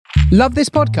Love this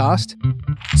podcast?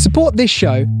 Support this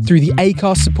show through the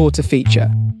Acast supporter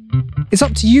feature. It's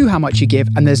up to you how much you give,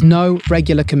 and there's no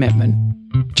regular commitment.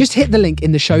 Just hit the link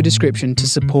in the show description to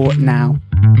support now.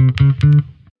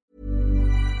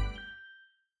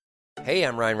 Hey,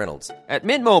 I'm Ryan Reynolds. At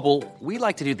Mint Mobile, we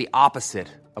like to do the opposite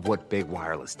of what Big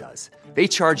Wireless does. They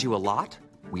charge you a lot,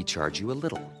 we charge you a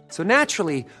little. So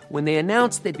naturally, when they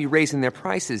announced they'd be raising their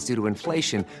prices due to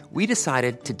inflation, we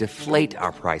decided to deflate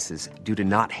our prices due to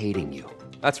not hating you.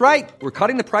 That's right. We're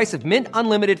cutting the price of Mint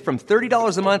Unlimited from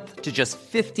 $30 a month to just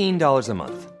 $15 a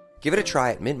month. Give it a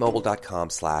try at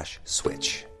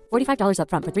mintmobile.com/switch. $45 up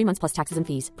front for 3 months plus taxes and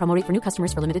fees. Promo rate for new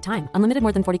customers for limited time. Unlimited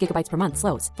more than 40 gigabytes per month.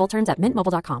 Slows full terms at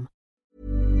mintmobile.com.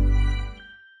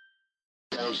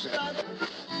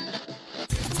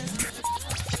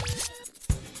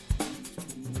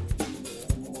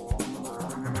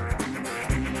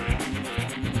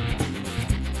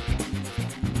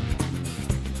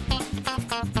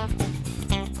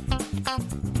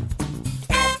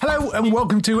 Hello and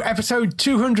welcome to episode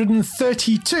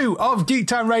 232 of Geek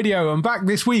Time Radio. I'm back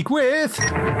this week with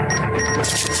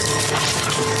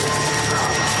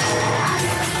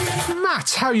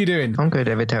Matt. How are you doing? I'm good,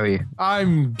 David. How are you?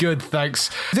 I'm good, thanks.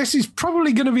 This is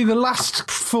probably going to be the last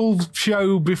full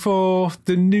show before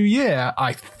the new year,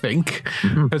 I think,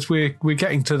 because we're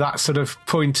getting to that sort of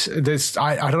point.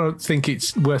 I don't think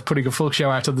it's worth putting a full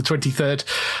show out on the 23rd,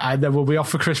 and then we'll be off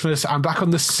for Christmas and back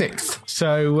on the 6th.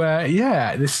 So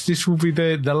this will be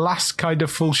the last kind of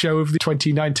full show of the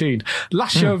 2019,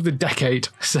 last show of the decade.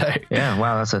 So yeah,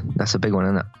 wow, that's a big one,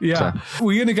 isn't it? Yeah, so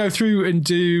we're going to go through and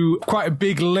do quite a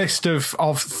big list of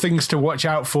things to watch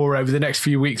out for over the next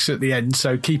few weeks at the end,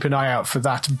 so keep an eye out for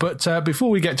that. But before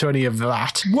we get to any of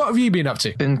that, what have you been up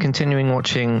to? Been continuing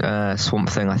watching Swamp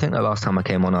Thing. I think the last time I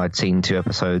came on I'd seen 2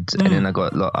 episodes, and then I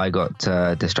got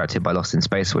distracted by Lost in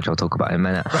Space, which I'll talk about in a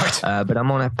minute. Right. But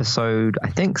I'm on episode, I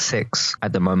think 6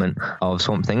 at the moment of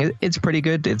Swamp Thing. It's pretty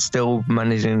good. It's still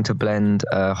managing to blend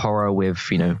horror with,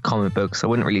 comic books. I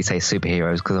wouldn't really say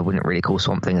superheroes, because I wouldn't really call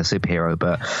Swamp Thing a superhero,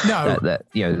 but no.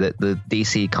 the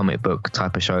DC comic book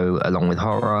type of show along with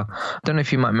horror. I don't know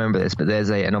if you might remember this, but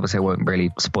and obviously I won't really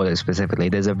spoil it specifically,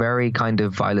 there's a very kind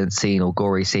of violent scene or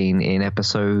gory scene in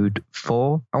episode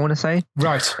 4, I want to say.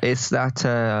 Right. It's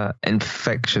that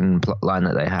infection plot line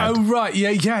that they had. Oh, right.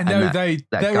 Yeah. No, that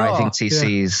guy thinks he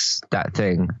sees that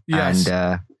thing. Yes.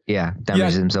 And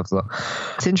damages himself a lot.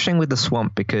 It's interesting with the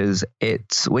swamp, because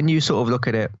it's, when you sort of look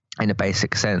at it in a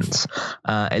basic sense,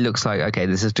 it looks like, okay,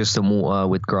 this is just some water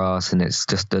with grass and it's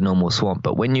just a normal swamp.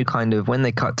 But when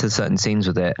they cut to certain scenes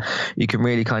with it, you can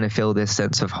really kind of feel this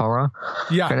sense of horror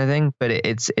kind of thing. But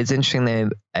it's interesting they're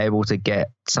able to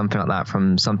get something like that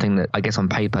from something that I guess on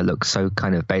paper looks so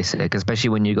kind of basic, especially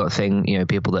when you got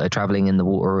people that are traveling in the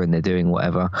water and they're doing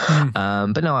whatever.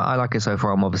 But no, I like it so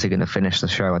far. I'm obviously going to finish the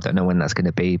show. I don't know when that's going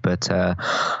to be, but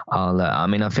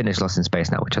I've finished Lost in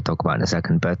Space now, which I'll talk about in a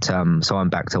second. But so I'm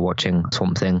back to watching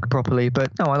Swamp Thing properly.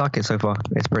 But no, I like it so far.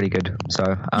 It's pretty good.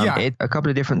 So a couple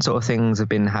of different sort of things have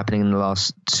been happening in the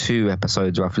last 2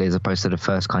 episodes roughly, as opposed to the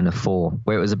first kind of 4,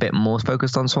 where it was a bit more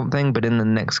focused on Swamp Thing. But in the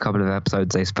next couple of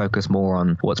episodes, they focus more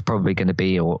on what's probably going to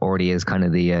be, or already is, kind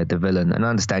of the villain. And I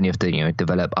understand you have to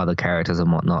develop other characters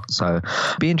and whatnot. So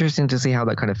it'd be interesting to see how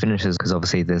that kind of finishes, because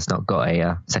obviously there's not got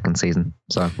a second season,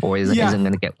 or isn't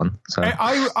going to get one. So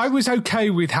I was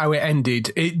okay with how it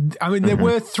ended. There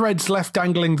were threads left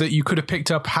dangling that you could have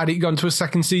picked up had it gone to a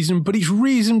second season, but it's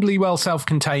reasonably well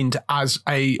self-contained as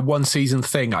a 1-season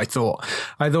thing. I thought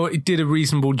it did a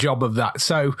reasonable job of that.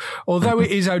 So although it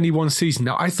is only 1 season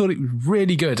now, I thought it was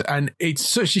really good, and it's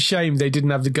such a shame they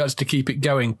didn't have the guts to keep it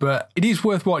going, but it is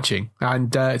worth watching,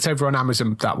 and it's over on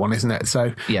Amazon, that one, isn't it?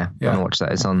 So yeah. I watch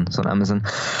that. It's on Amazon.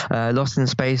 Lost in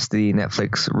Space, the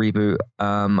Netflix reboot,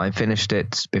 I finished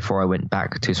it before I went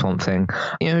back to Swamp Thing.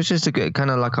 It's just a good kind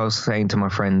of, like I was saying to my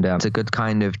friend, it's a good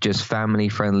kind of just family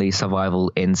friendly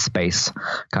survival in space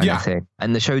kind of thing.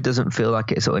 And the show doesn't feel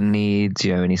like it sort of needs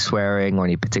any swearing or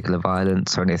any particular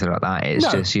violence or anything like that.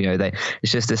 It's just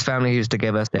it's just this family who's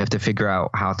together. They have to figure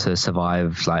out how to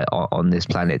survive on this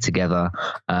planet together,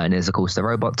 and there's of course the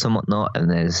robots and whatnot, and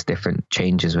there's different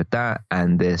changes with that,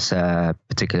 and this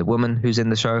particular woman who's in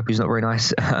the show who's not very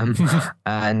nice,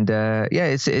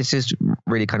 it's just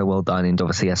really kind of well done, and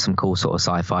obviously has some cool sort of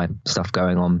sci-fi stuff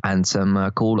going on, and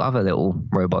some cool other little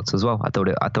robots as well. I thought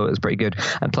it was pretty good.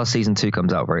 And plus season 2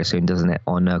 comes out very soon, doesn't it,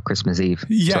 on Christmas Eve?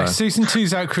 Yeah, so season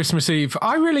 2's out Christmas Eve.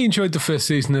 I really enjoyed the first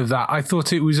season of that. I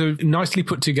thought it was a nicely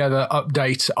put together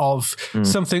update of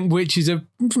something which is a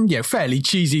fairly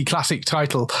cheesy classic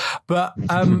title. But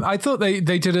I thought they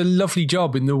did a lovely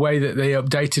job in the way that they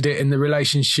updated it in the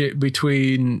relationship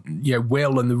between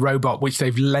Will and the robot, which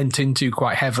they've lent into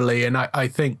quite heavily. And I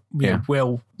think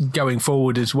Will going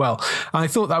forward as well. I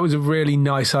thought that was a really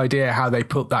nice idea how they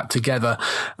put that together.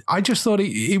 I just thought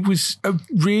it was a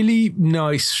really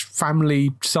nice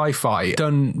family sci-fi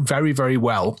done very, very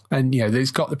well. And, it's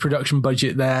got the production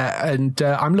budget there. And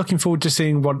I'm looking forward to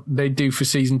seeing what they do for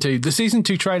season 2. The season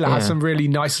 2 trailer has some really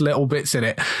nice little bits in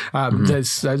it.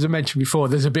 There's, as I mentioned before,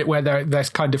 there's a bit where they're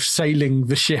kind of sailing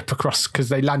the ship across because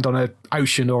they land on an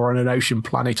ocean or on an ocean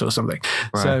planet or something.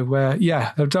 Right.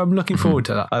 So, I'm looking forward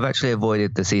to that. I've actually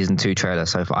avoided the season 2 trailer,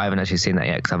 so I haven't actually seen that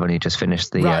yet because I've only just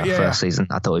finished the first season.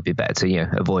 I thought it'd be better to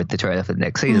avoid the trailer for the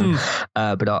next season,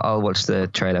 but I'll watch the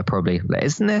trailer probably.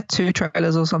 Isn't there 2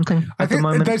 trailers or something at the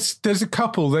moment? There's a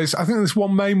couple. I think there's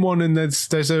one main one, and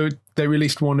they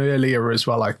released one earlier as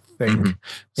well, I think.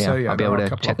 So I'll be able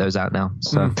to check those out now.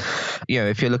 So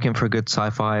if you're looking for a good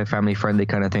sci-fi family friendly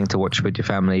kind of thing to watch with your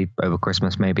family over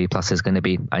Christmas maybe, plus there's going to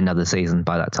be another season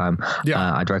by that time,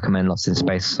 I'd recommend Lost in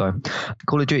Space. So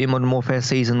Call of Duty Modern Warfare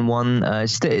Season 1,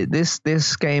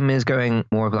 this game is going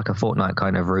more of like a Fortnite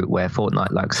kind of route where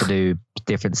Fortnite likes to do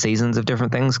different seasons of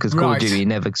different things, because Call of Duty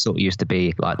never sort of used to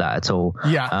be like that at all.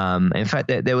 In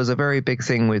fact, there was a very big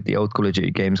thing with the old Call of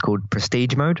Duty games called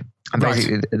Prestige Mode. And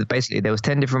basically there was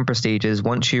 10 different prestiges.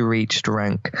 Once you reached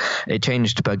rank, it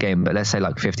changed per game, but let's say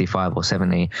like 55 or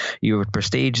 70, you would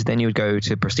prestige, then you would go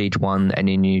to prestige 1, and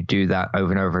then you do that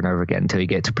over and over and over again until you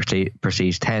get to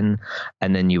prestige 10,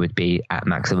 and then you would be at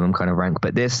maximum kind of rank.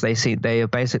 But they are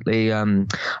basically I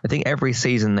think every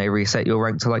season they reset your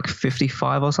rank to like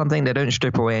 55 or something. They don't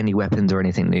strip away any weapons or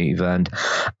anything that you've earned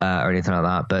or anything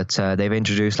like that, but they've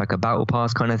introduced like a battle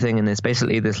pass kind of thing, and it's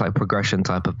basically this like progression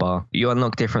type of bar. You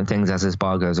unlock different things as this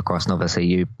bar goes across, and obviously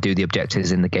you do the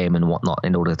objectives in the game and whatnot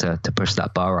in order to push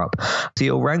that bar up. So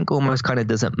your rank almost kind of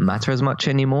doesn't matter as much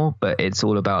anymore, but it's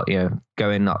all about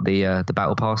going up the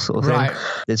battle pass sort of thing.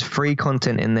 There's free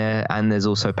content in there, and there's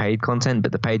also paid content,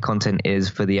 but the paid content is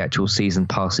for the actual season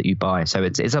pass that you buy. So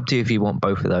it's up to you if you want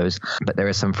both of those, but there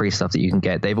is some free stuff that you can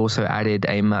get. They've also added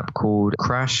a map called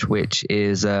Crash, which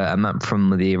is a map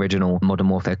from the original Modern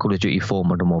Warfare, Call of Duty 4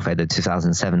 Modern Warfare, the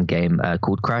 2007 game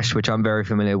called Crash, which I'm very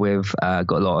familiar with. Got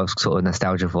a lot of sort of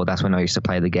nostalgia for. That's when I used to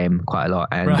play the game quite a lot,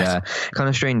 and kind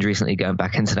of strange recently going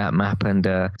back into that map and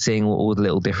seeing all the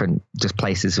little different just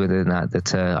places within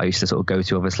that I used to sort of go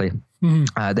to, obviously.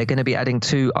 They're going to be adding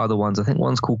 2 other ones. I think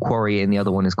one's called Quarry and the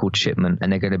other one is called Shipment,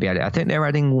 and they're going to be adding, I think they're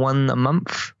adding one a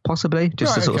month possibly,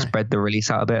 just to sort of spread the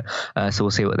release out a bit. So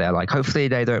we'll see what they're like. Hopefully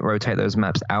they don't rotate those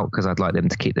maps out, because I'd like them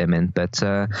to keep them in. But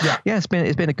it's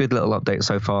been a good little update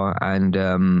so far, and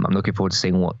I'm looking forward to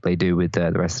seeing what they do with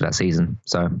the rest of that season.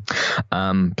 So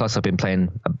plus I've been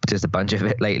playing just a bunch of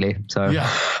it lately. So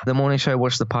the morning show I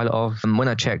watched the pilot of, and when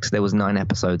I checked there was 9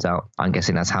 episodes out. I'm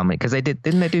guessing that's how many, because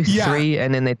didn't they do 3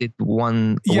 and then they did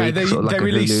 1 a week,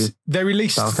 they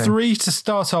released 3 to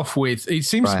start off with. It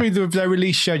seems to be their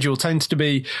release schedule tends to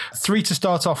be 3 to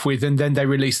start off with, and then they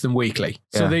release them weekly.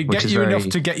 So they get you enough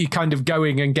to get you kind of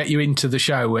going and get you into the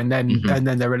show, and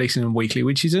then they're releasing them weekly,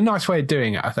 which is a nice way of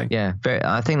doing it, I think.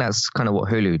 I think that's kind of what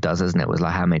Hulu does, isn't it? Was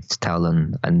like Handmaid's Tale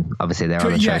and obviously they're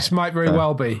on the show. Yes, might very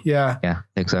well be. Yeah, I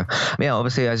think so.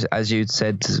 Obviously as you'd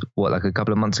said, like a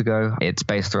couple of months ago, it's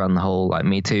based around the whole like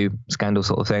Me Too scandal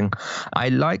sort of thing. I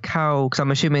like how, because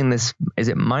I'm assuming is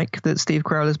it Mike that Steve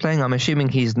Carell is playing? I'm assuming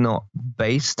he's not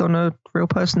based on a real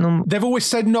person. They've always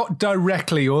said not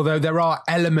directly, although there are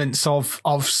elements of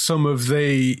some of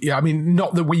the,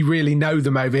 not that we really know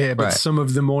them over here, but some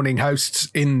of the morning hosts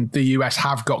in the US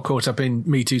have got caught up in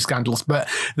Me Too scandals, but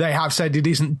they have said it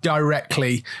isn't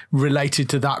directly related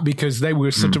to that, because they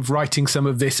were sort of writing some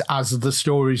of this as the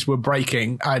stories were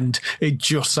breaking, and it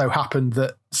just so happened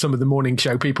that some of the morning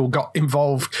show people got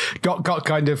involved, got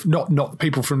kind of, not the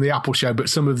people from the Apple show, but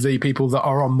some of the people that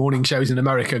are on morning shows in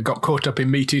America got caught up in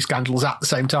Me Too scandals at the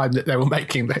same time that they were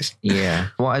making this. Yeah.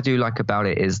 What I do like about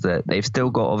it is that they've still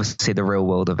got obviously the real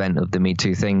world event of the Me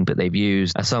Too thing, but they've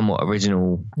used a somewhat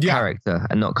original character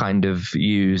and not kind of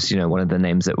used, one of the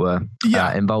names that were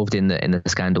involved in the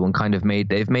scandal, and kind of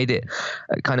they've made it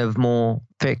kind of more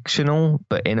fictional,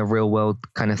 but in a real world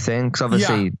kind of thing. Because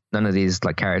obviously none of these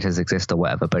like characters exist or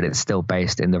whatever, but it's still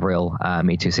based in the real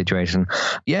Me Too situation.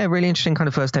 Yeah, really interesting kind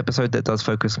of first episode that does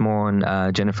focus more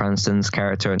on Jennifer Aniston's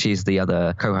character, and she's the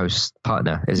other co-host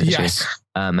partner, isn't she?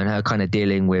 and her kind of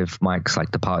dealing with Mike's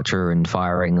like departure and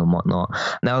firing and whatnot.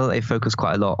 Now that they focus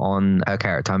quite a lot on her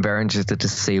character, I'm very interested to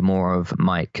see more of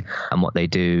Mike and what they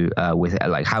do with it.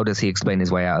 Like, how does he explain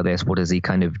his way out of this? What does he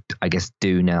kind of, I guess,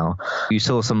 do now? You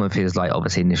saw some of his, like,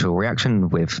 obviously initial reaction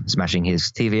with smashing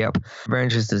his TV up. Very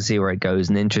interested to see where it goes,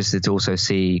 and interested to also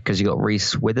see, because you got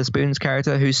Reese Witherspoon's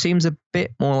character, who seems a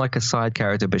bit more like a side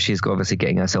character, but she's obviously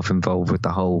getting herself involved with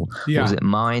the whole, was it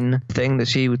Mine thing that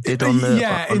she did on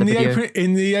the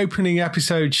in the opening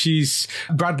episode, she's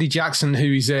Bradley Jackson,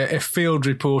 who is a field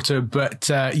reporter, but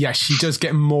she does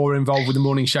get more involved with the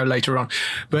morning show later on.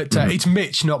 But it's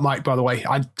Mitch, not Mike, by the way.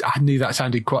 I knew that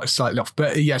sounded quite slightly off,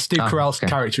 but Steve Carell's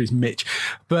character is Mitch.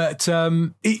 But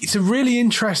it's a really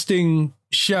interesting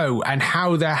show, and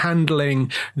how they're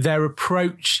handling their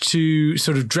approach to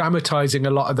sort of dramatizing a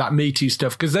lot of that Me Too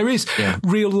stuff, because there is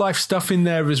real life stuff in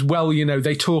there as well. You know,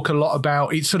 they talk a lot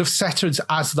about, it's sort of set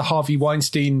as the Harvey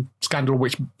Weinstein scandal,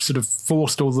 which sort of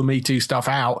forced all the Me Too stuff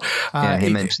out. He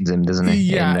mentions him, doesn't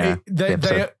he?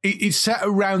 It's set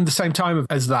around the same time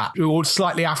as that, or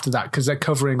slightly after that, because they're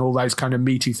covering all those kind of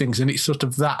Me Too things, and it's sort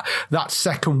of that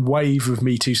second wave of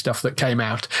Me Too stuff that came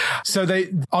out. So they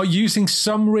are using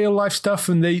some real life stuff,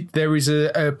 and there is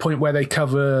a point where they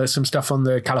cover some stuff on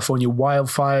the California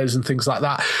wildfires and things like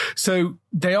that. So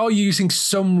they are using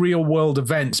some real world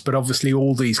events, but obviously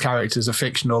all these characters are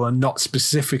fictional and not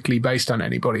specifically based on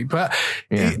anybody. But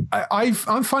I'm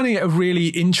finding it a really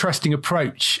interesting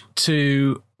approach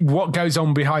to what goes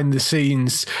on behind the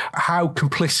scenes. How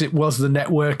complicit was the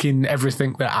network in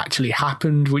everything that actually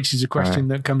happened, which is a question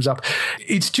that comes up.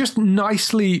 It's just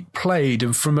nicely played,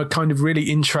 and from a kind of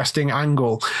really interesting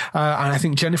angle. And I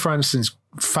think Jennifer Aniston's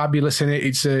fabulous in it.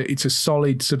 It's a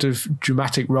solid sort of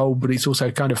dramatic role, but it's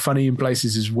also kind of funny in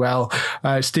places as well.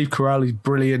 Steve Carell is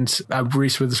brilliant.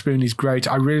 Reese Witherspoon is great.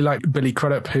 I really like Billy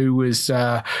Crudup, who was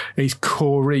he's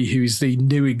Corey, who's the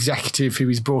new executive who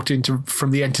is brought into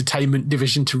from the entertainment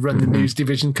division to run the news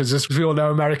division, because as we all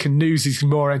know, American news is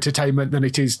more entertainment than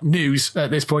it is news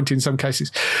at this point in some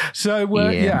cases. So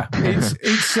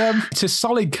it's a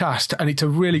solid cast, and it's a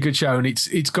really good show, and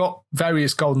it's got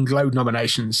various Golden Globe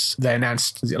nominations they announced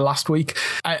last week,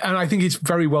 and I think it's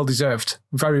very well deserved.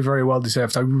 Very, very well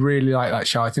deserved. I really like that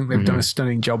show. I think they've done a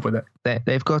stunning job with it.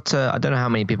 They've got I don't know how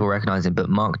many people recognize him, but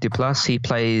Mark Duplass, he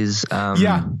plays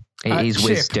he's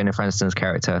with Jennifer Aniston's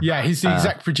character. Yeah, he's the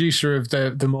exec producer of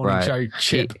the morning show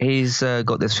Chip. He's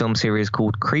got this film series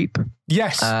called Creep.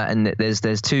 Yes. And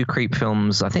there's two Creep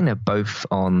films. I think they're both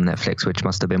on Netflix, which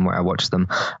must have been where I watched them.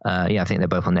 I think they're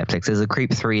both on Netflix. There's a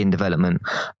Creep 3 in development.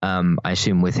 I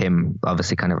assume with him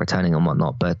obviously kind of returning and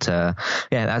whatnot. But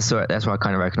that's where I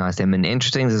kind of recognized him. And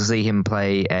interesting to see him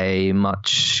play a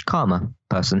much calmer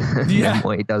person than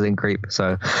what he does in Creep.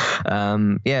 So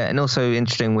and also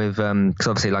interesting with because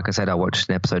obviously, like I said, I watched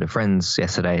an episode of Friends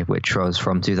yesterday, which was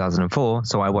from 2004.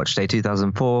 So I watched a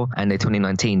 2004 and a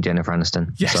 2019 Jennifer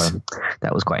Aniston. Yes. So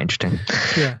that was quite interesting.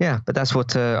 But that's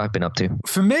what I've been up to.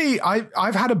 For me,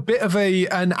 I've had a bit of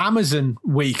an Amazon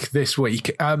week this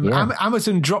week.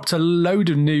 Amazon dropped a load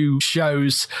of new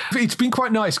shows. It's been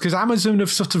quite nice because Amazon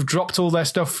have sort of dropped all their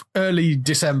stuff early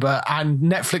December, and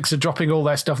Netflix are dropping all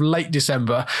their stuff late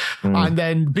December. And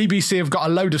then BBC have got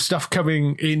a load of stuff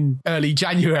coming in early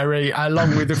January,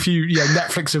 along with a few,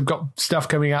 Netflix have got stuff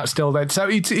coming out still then. So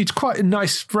it's quite a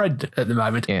nice spread at the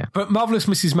moment. Yeah. But Marvelous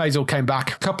Mrs. Maisel came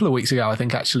back a couple of weeks ago, I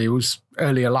think actually. It was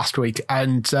earlier last week.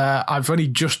 And I've only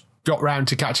just got round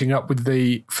to catching up with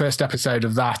the first episode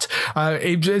of that.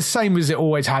 It's the same as it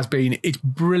always has been. It's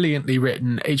brilliantly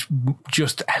written. It's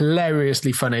just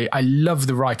hilariously funny. I love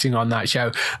the writing on that show.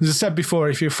 As I said before,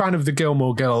 if you're a fan of the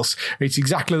Gilmore Girls, it's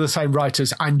exactly the same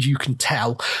writers, and you can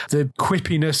tell the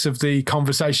quippiness of the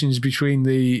conversations between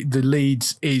the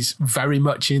leads is very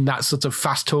much in that sort of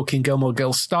fast-talking Gilmore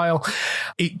Girls style.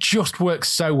 It just works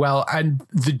so well, and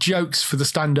the jokes for the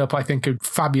stand-up, I think, are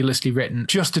fabulously written.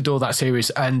 Just adore that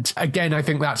series, and again, I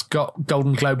think that's got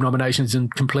Golden Globe nominations and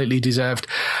completely deserved.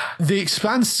 The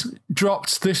Expanse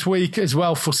dropped this week as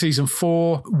well for season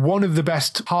 4. One of the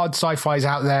best hard sci-fis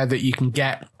out there that you can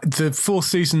get. The fourth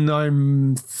season,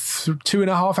 I'm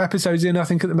 2.5 episodes in, I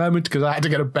think, at the moment, because I had to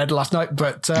go to bed last night.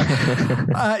 But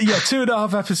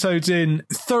 2.5 episodes in,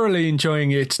 thoroughly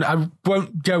enjoying it. I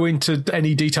won't go into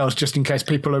any details just in case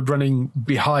people are running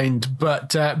behind,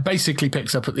 but basically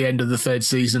picks up at the end of the third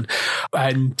season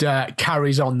and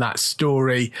carries on that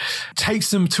story, takes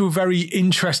them to a very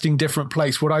interesting different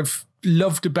place. What I've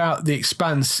loved about The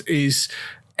Expanse is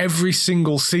every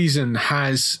single season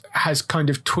has kind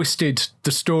of twisted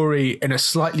the story in a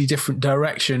slightly different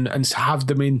direction and have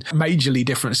them in majorly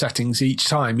different settings each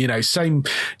time.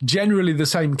 Generally the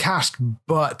same cast,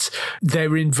 but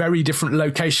they're in very different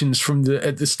locations from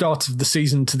at the start of the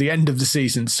season to the end of the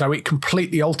season. So it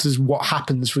completely alters what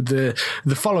happens with the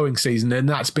following season. And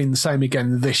that's been the same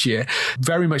again this year.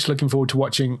 Very much looking forward to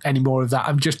watching any more of that.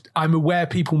 I'm aware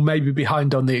people may be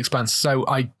behind on The Expanse, so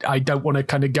I don't want to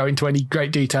kind of go into any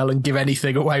great detail and give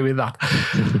anything away with that.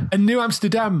 And New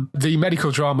Amsterdam, the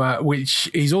medical drama, which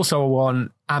is also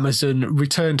on Amazon,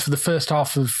 returned for the first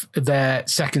half of their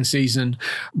second season.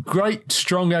 Great,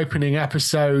 strong opening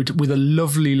episode with a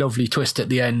lovely, lovely twist at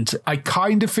the end. I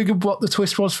kind of figured what the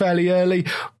twist was fairly early,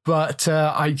 but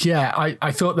I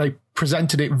thought they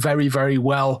presented it very, very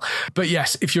well. But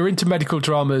yes, if you're into medical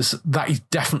dramas, that is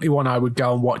definitely one I would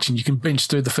go and watch, and you can binge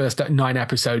through the first 9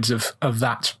 episodes of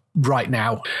that right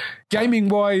now. Gaming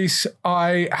wise,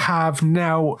 I have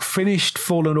now finished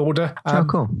Fallen Order.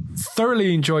 Cool.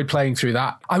 Thoroughly enjoyed playing through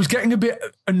that. I was getting a bit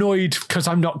annoyed because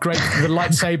I'm not great with the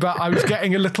lightsaber. I was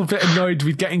getting a little bit annoyed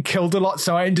with getting killed a lot.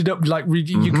 So I ended up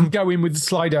you can go in with the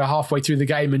slider halfway through the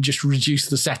game and just reduce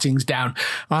the settings down.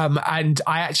 And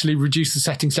I actually reduced the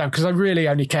settings down because I really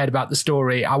only cared about the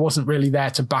story. I wasn't really there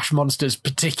to bash monsters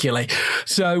particularly.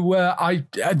 So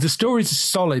the story's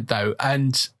solid though.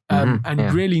 And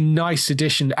really nice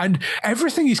addition. And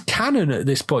everything is canon at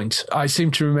this point, I seem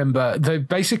to remember.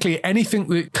 Basically anything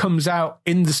that comes out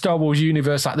in the Star Wars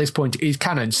universe at this point is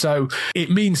canon. So it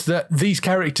means that these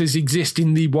characters exist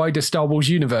in the wider Star Wars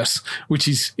universe, which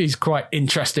is quite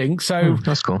interesting. So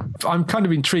that's cool. I'm kind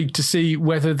of intrigued to see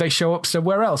whether they show up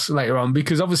somewhere else later on,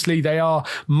 because obviously they are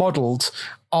modelled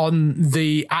on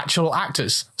the actual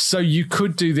actors. So you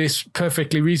could do this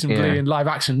perfectly reasonably in live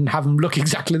action and have them look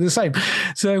exactly the same.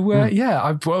 So,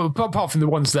 apart from the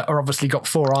ones that are obviously got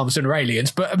 4 arms and are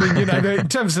aliens, but I mean, in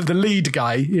terms of the lead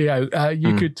guy,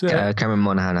 you could... Cameron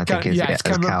Monaghan, I think, is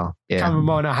Cal. Yeah. Cameron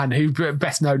Monaghan, who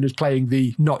best known as playing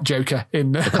the not Joker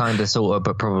in... kind of, sort of,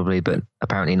 but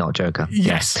apparently not Joker.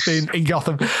 Yes, in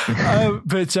Gotham.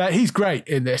 But he's great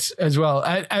in this as well.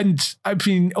 And I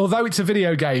mean, although it's a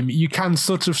video game, you can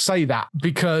sort of say that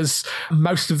because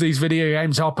most of these video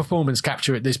games are performance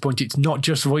capture at this point. It's not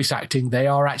just voice acting. They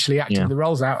are actually acting the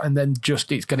roles out, and then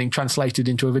just it's getting translated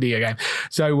into a video game.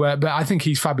 So, but I think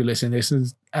he's fabulous in this.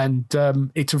 And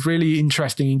it's a really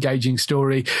interesting, engaging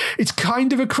story. It's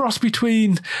kind of a cross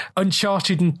between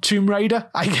Uncharted and Tomb Raider,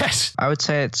 I guess. I would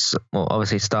say it's,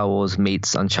 obviously Star Wars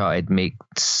meets Uncharted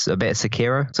meets a bit of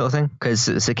Sekiro sort of thing, because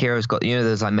Sekiro's got,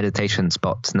 there's like meditation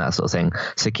spots and that sort of thing.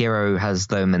 Sekiro has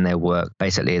them in their work,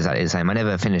 basically exactly the same. I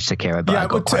never finished Sekiro, but I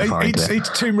got quite far into it. It's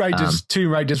Tomb Raiders.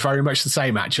 Tomb Raider's very much the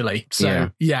same, actually.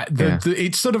 So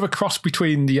it's sort of a cross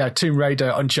between the Tomb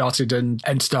Raider, Uncharted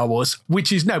and Star Wars,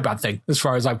 which is no bad thing as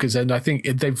far as I'm concerned. I think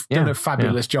they've done a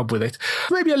fabulous job with it.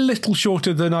 Maybe a little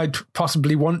shorter than I'd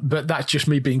possibly want, but that's just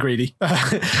me being greedy.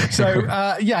 So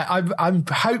I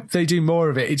hope they do more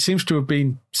of it. It seems to have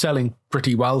been selling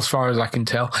pretty well as far as I can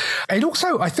tell. And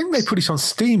also, I think they put it on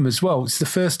Steam as well. It's the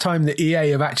first time that EA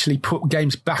have actually put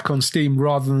games back on Steam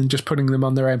rather than just putting them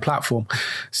on their own platform.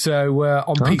 So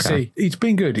on PC, it's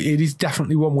been good. It is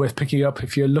definitely one worth picking up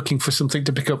if you're looking for something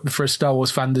to pick up for a Star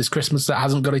Wars fan this Christmas that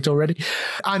hasn't got it already.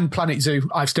 And Planet Zoo,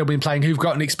 I've still been playing, who've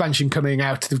got an expansion coming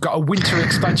out. They've got a winter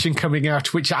expansion coming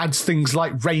out, which adds things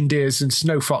like reindeers and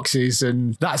snow foxes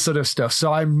and that sort of stuff.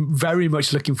 So I'm very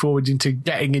much looking forward into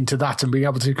getting into that and being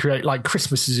able to create like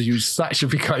Christmas zoos. That should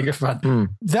be kind of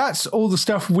fun. That's all the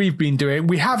stuff we've been doing.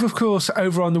 We have, of course,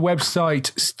 over on the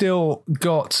website still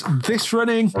got this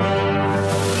running. The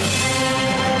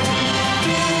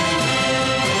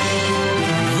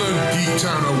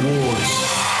Geektown Awards.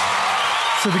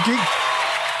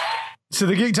 So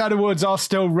the Geektown Awards are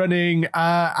still running,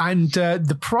 and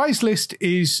the prize list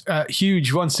is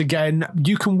huge once again.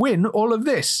 You can win all of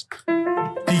this.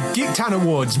 The Geektown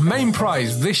Awards main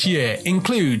prize this year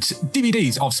includes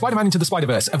DVDs of Spider-Man Into the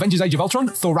Spider-Verse, Avengers Age of Ultron,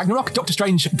 Thor Ragnarok, Doctor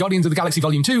Strange, Guardians of the Galaxy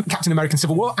Volume 2, Captain America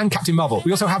Civil War, and Captain Marvel.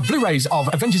 We also have Blu-rays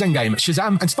of Avengers Endgame,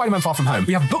 Shazam, and Spider-Man Far From Home.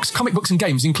 We have books, comic books, and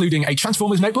games, including a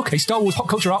Transformers notebook, a Star Wars pop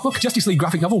culture art book, Justice League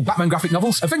graphic novel, Batman graphic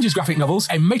novels, Avengers graphic novels,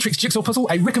 a Matrix jigsaw puzzle,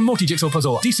 a Rick and Morty jigsaw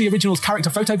puzzle, DC Originals character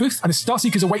photo booth, and a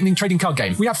Starseekers Awakening trading card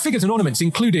game. We have figures and ornaments,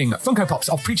 including Funko Pops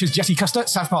of Preacher's Jesse Custer,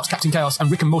 South Park's Captain Chaos, and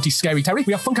Rick and Morty's Scary Terry.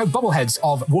 We have Funko bobbleheads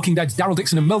of of Walking Dead's Daryl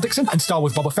Dixon and Mel Dixon and Star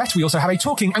Wars Boba Fett. We also have a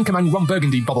talking Anchorman Ron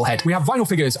Burgundy bobblehead. We have vinyl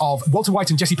figures of Walter White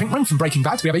and Jesse Pinkman from Breaking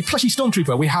Bad. We have a plushy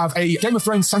Stormtrooper. We have a Game of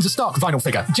Thrones Sansa Stark vinyl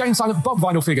figure, Jay and Silent Bob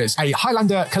vinyl figures, a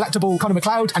Highlander collectible Conor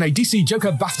McLeod, and a DC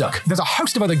Joker bath duck. There's a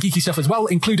host of other geeky stuff as well,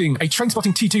 including a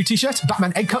Trainspotting T2 t-shirt,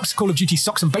 Batman egg cups, Call of Duty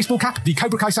socks and baseball cap, the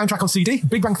Cobra Kai soundtrack on CD,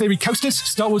 Big Bang Theory coasters,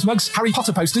 Star Wars mugs, Harry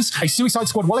Potter posters, a Suicide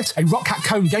Squad wallet, a Rock Cat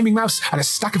Cone gaming mouse, and a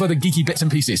stack of other geeky bits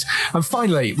and pieces. And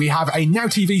finally, we have a Now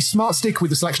TV Smart Stick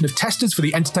with a selection of testers for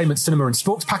the entertainment, cinema and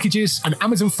sports packages, an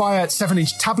Amazon Fire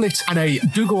 7-inch tablet, and a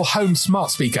Google Home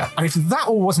smart speaker. And if that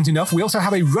all wasn't enough, we also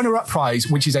have a runner-up prize,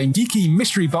 which is a geeky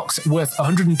mystery box worth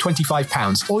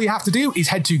 £125. All you have to do is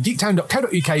head to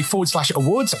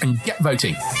geektown.co.uk/awards and get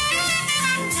voting.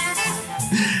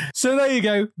 So there you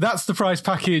go. That's the prize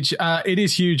package. It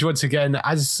is huge once again.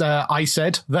 As I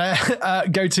said there,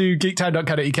 go to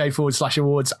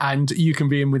geektown.co.uk/awards and you can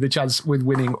be in with a chance with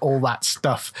winning all that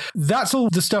stuff. That's all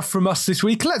the stuff from us this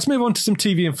week. Let's move on to some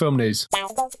TV and film news.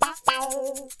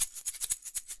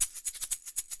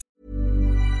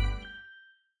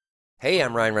 Hey,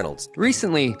 I'm Ryan Reynolds.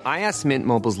 Recently, I asked Mint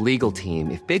Mobile's legal team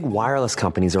if big wireless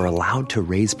companies are allowed to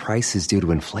raise prices due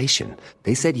to inflation.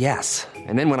 They said yes.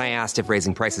 And then when I asked if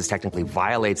raising prices technically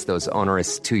violates those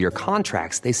onerous 2-year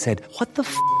contracts, they said, "What the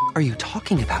f*** are you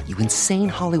talking about, you insane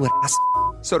Hollywood ass?"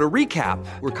 So to recap,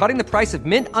 we're cutting the price of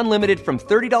Mint Unlimited from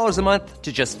 $30 a month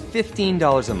to just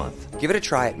 $15 a month. Give it a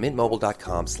try at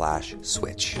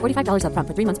mintmobile.com/switch. $45 up front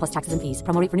for 3 months plus taxes and fees.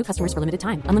 Promo rate for new customers for limited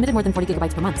time. Unlimited more than 40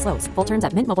 gigabytes per month. Slows full terms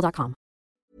at mintmobile.com.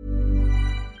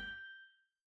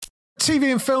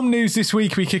 TV and film news this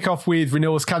week, we kick off with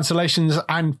renewals, cancellations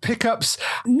and pickups.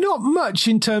 Not much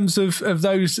in terms of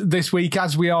those this week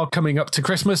as we are coming up to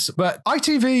Christmas, but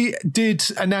ITV did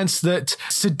announce that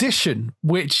Sedition,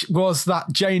 which was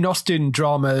that Jane Austen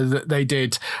drama that they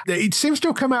did, it seems to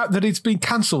have come out that it's been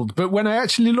cancelled, but when I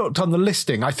actually looked on the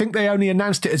listing, I think they only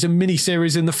announced it as a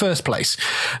mini-series in the first place.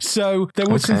 So there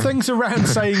were some things around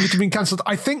saying it had been cancelled.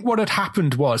 I think what had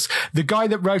happened was the guy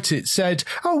that wrote it said,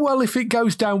 oh, well, if it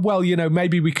goes down well, you know,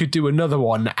 maybe we could do another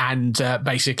one, and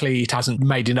basically it hasn't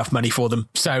made enough money for them,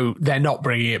 so they're not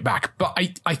bringing it back. But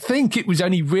I think it was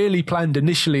only really planned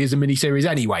initially as a miniseries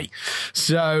anyway,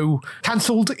 so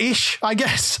cancelled-ish, I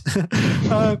guess.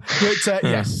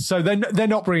 Yes, so they're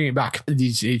not bringing it back,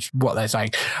 is what they're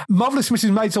saying. Marvelous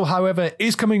Mrs. Maisel, however,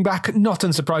 is coming back, not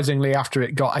unsurprisingly, after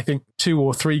it got, I think, 2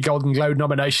 or 3 Golden Globe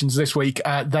nominations this week.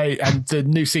 And the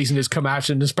new season has come out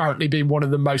and has apparently been one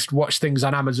of the most watched things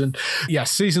on Amazon.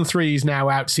 Yes, season 3 is now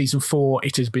out. Season 4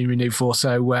 it has been renewed for,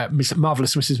 so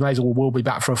Marvelous Mrs. Maisel will be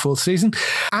back for a full season.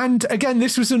 And again,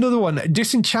 this was another one,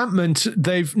 Disenchantment.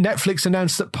 Netflix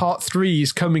announced that part 3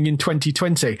 is coming in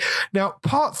 2020. Now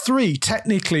part 3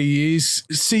 technically is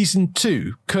season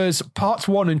 2, because parts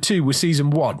 1 and 2 were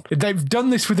season 1. They've done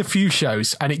this with a few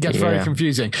shows and it gets very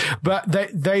confusing, but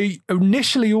they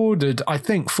initially ordered, I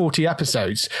think, 40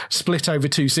 episodes split over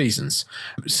 2 seasons.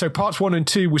 So parts 1 and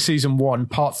 2 were season 1,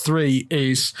 part 3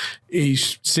 is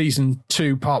season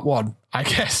 2, part 1, I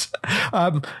guess.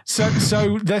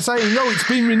 So they're saying, no, it's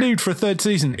been renewed for a 3rd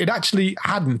season. It actually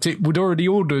hadn't. It would already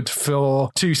ordered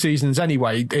for 2 seasons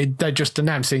anyway. They're just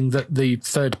announcing that the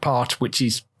 3rd part, which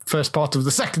is first part of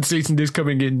the 2nd season, is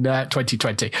coming in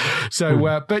 2020.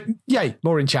 So, but yay,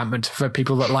 more enchantment for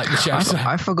people that like the show.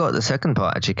 I forgot the 2nd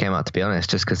part actually came out, to be honest,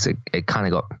 just because it kind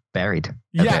of got buried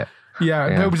a bit. Yeah,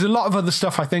 there was a lot of other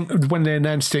stuff. I think when they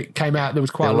announced it came out, there was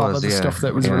quite a lot of other stuff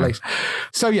that was released.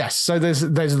 So yes, so there's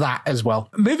that as well.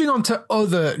 Moving on to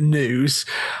other news.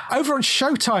 Over on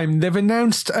Showtime, they've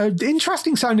announced an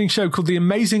interesting sounding show called The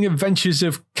Amazing Adventures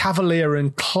of Kavalier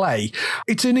and Clay.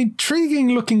 It's an intriguing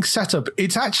looking setup.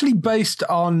 It's actually based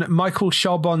on Michael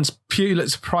Chabon's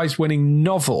Pulitzer Prize winning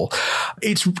novel.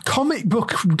 It's comic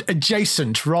book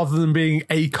adjacent rather than being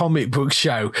a comic book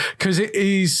show, because it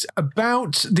is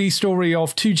about the story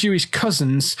of 2 Jewish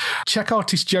cousins, Czech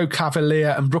artist Joe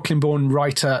Kavalier and Brooklyn-born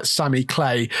writer Sammy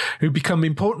Clay, who become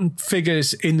important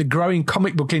figures in the growing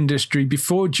comic book industry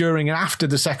before, during, and after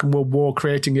the Second World War,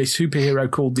 creating a superhero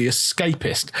called The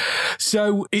Escapist.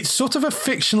 So it's sort of a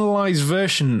fictionalized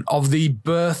version of the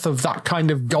birth of that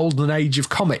kind of golden age of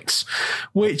comics,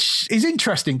 which is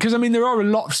interesting because, I mean, there are a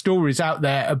lot of stories out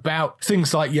there about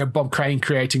things like Bob Crane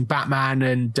creating Batman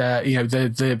and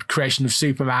the creation of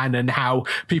Superman, and how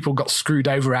people got screwed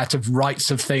over out of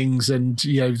rights of things, and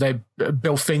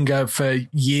Bill Finger for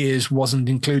years wasn't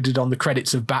included on the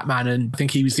credits of Batman, and I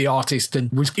think he was the artist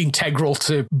and was integral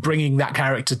to bringing that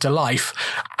character to life.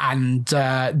 And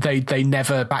they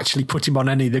never actually put him on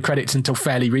any of the credits until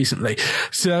fairly recently.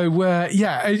 So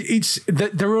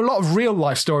there are a lot of real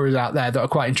life stories out there that are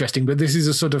quite interesting, but this is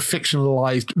a sort of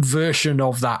fictionalized version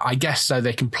of that, I guess, so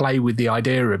they can play with the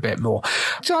idea a bit more.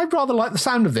 So I rather like the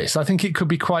sound of this. I think it could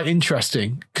be quite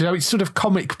interesting because it's sort of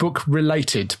comic book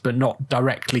related, but not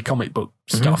directly comic book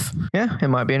stuff. Yeah, it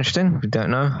might be interesting. We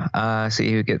don't know.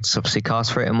 See who gets obviously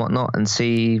cast for it and whatnot, and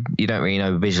see. You don't really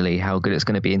know visually how good it's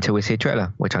going to be until we see a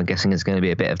trailer, which I'm guessing is going to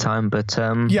be a bit of time. But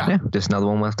just another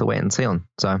one we'll have to wait and see on.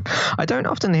 So I don't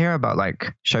often hear about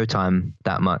like Showtime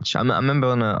that much. I remember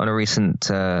on a recent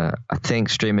I think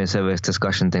streaming service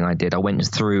discussion thing I did. I went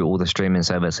through all the streaming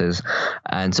services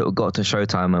and sort of got to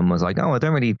Showtime and was like, oh, I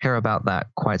don't really hear about that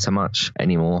quite so much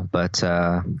anymore. But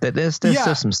there's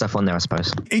still some stuff on there, I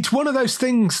suppose. It's one of those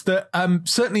things that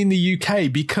certainly in the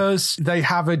UK, because they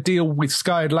have a deal with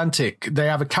Sky Atlantic, they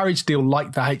have a carriage deal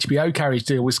like the HBO carriage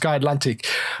deal with Sky Atlantic.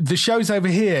 The shows over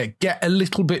here get a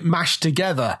little bit mashed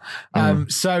together.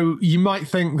 So you might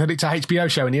think that it's a HBO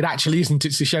show and it actually isn't.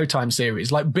 It's a Showtime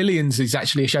series. Like Billions is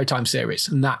actually a Showtime series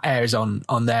and that airs on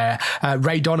there.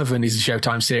 Ray Donovan is a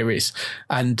Showtime series.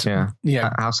 And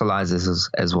House of Lies is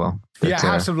as well.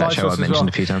 House of Lies I've mentioned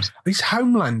a few times. This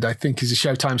Homeland, I think, is a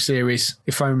Showtime series,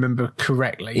 if I remember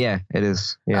correctly. Yeah, it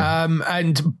is. Yeah.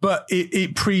 But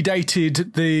it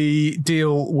predated the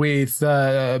deal with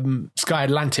Sky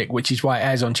Atlantic, which is why it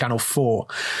airs on Channel 4.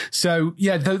 So,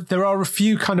 there are a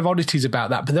few kind of oddities about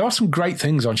that, but there are some great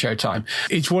things on Showtime.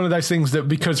 It's one of those things that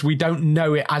because we don't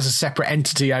know it as a separate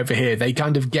entity over here, they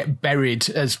kind of get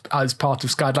buried as part of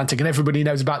Sky Atlantic, and everybody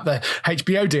knows about the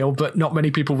HBO deal, but not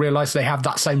many people realise they have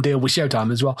that same deal with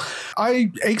Showtime as well.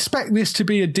 I expect this to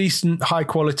be a decent, high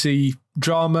quality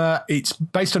drama. It's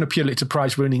based on a Pulitzer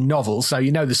Prize winning novel, so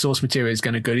you know the source material is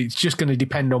going to be good. It's just going to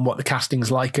depend on what the casting's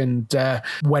like and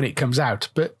when it comes out.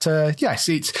 But yes,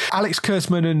 it's Alex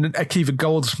Kurtzman and Akiva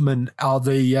Goldsman are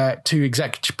the two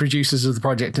executive producers of the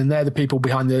project, and they're the people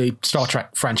behind the Star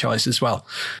Trek franchise as well.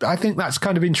 I think that's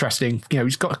kind of interesting. You know,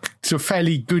 he's got a sort of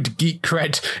fairly good geek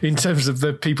cred in terms of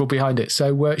the people behind it,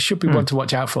 so it should be one to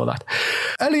watch out for that.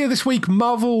 Earlier this week,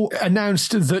 Marvel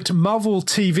announced that Marvel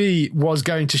TV was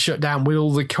going to shut down with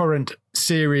all the current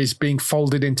series being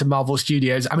folded into Marvel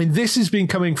Studios. I mean, this has been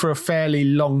coming for a fairly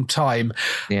long time.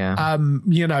 Yeah.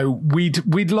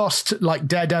 We'd lost like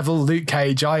Daredevil, Luke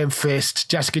Cage, Iron Fist,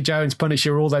 Jessica Jones,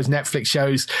 Punisher, all those Netflix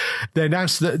shows. They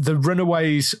announced that the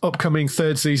Runaways upcoming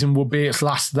third season will be its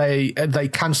last. They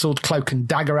cancelled Cloak and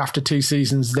Dagger after 2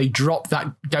 seasons. They dropped that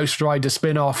Ghost Rider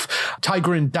spin-off.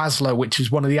 Tiger and Dazzler, which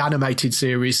is one of the animated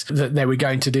series that they were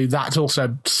going to do, that's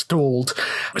also stalled.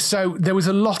 So there was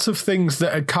a lot of things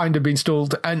that had kind of been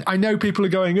stalled, and I know people are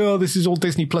going, oh, this is all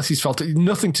Disney Plus's fault. It's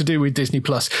nothing to do with Disney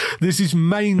Plus. This is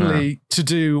mainly to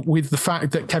do with the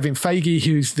fact that Kevin Feige,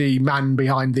 who's the man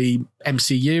behind the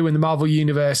MCU and the Marvel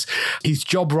Universe, his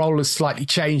job role has slightly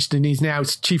changed and he's now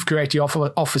Chief Creative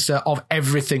Officer of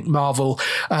everything Marvel.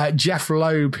 Jeff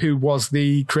Loeb, who was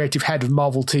the creative head of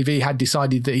Marvel TV, had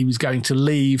decided that he was going to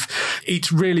leave.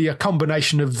 It's really a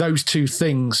combination of those two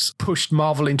things pushed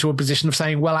Marvel into a position of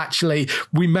saying, well, actually,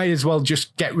 we may as well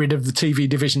just get rid of the TV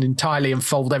division entirely and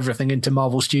fold everything into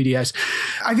Marvel Studios.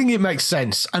 I think it makes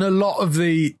sense. And a lot of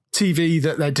the TV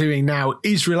that they're doing now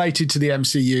is related to the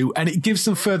MCU, and it gives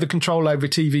them further control over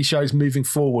TV shows moving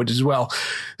forward as well.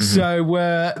 Mm-hmm.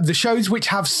 So the shows which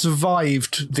have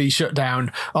survived the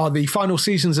shutdown are the final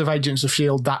seasons of Agents of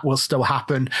S.H.I.E.L.D. That will still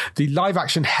happen. The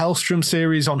live-action Hellstrom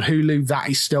series on Hulu, that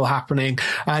is still happening.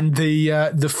 And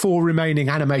the 4 remaining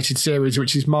animated series,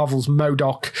 which is Marvel's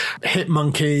MODOK,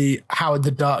 Hitmonkey, Howard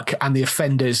the Duck, and The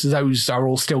Offenders, those are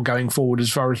all still going forward as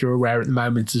far as you're aware at the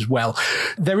moment as well.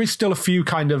 There is still a few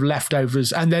kind of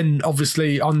leftovers, and then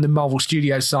obviously on the Marvel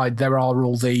Studios side there are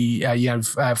all the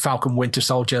Falcon, Winter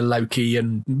Soldier, Loki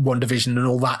and WandaVision and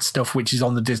all that stuff which is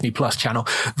on the Disney Plus channel.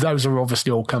 Those are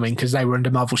obviously all coming because they were under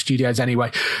Marvel Studios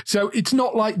anyway, so it's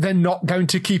not like they're not going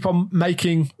to keep on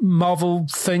making Marvel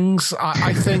things.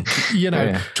 I think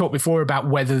talked before about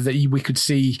whether we could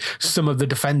see some of the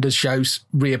Defenders shows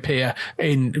reappear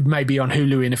in maybe on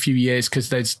Hulu in a few years, because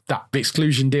there's that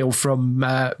exclusion deal from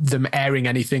them airing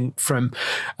anything from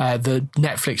the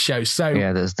Netflix shows. So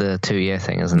yeah, there's the 2-year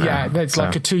thing, isn't there? Yeah, there's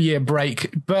like a 2-year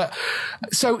break. But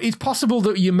so it's possible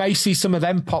that you may see some of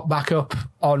them pop back up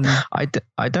on.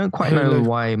 I don't quite know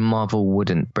why Marvel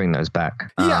wouldn't bring those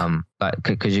back. Yeah. like,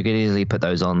 because you could easily put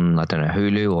those on, I don't know,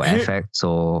 Hulu or FX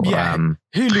or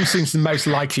Hulu seems the most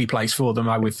likely place for them,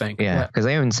 I would think. Yeah, because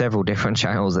they own several different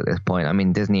channels at this point. I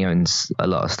mean, Disney owns a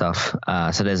lot of stuff,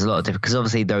 so there's a lot of different. Because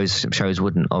obviously those shows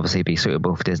wouldn't obviously be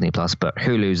suitable for Disney Plus, but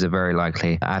Hulu's a very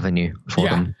likely avenue for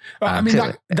them. I mean,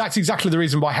 that's exactly the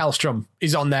reason why Hellstrom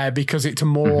is on there, because it's a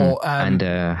more and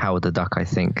Howard the Duck, I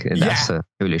think that's a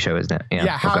Hulu show, isn't it?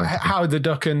 Yeah, Howard the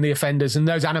Duck and The Offenders and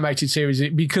those animated series,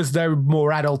 because they're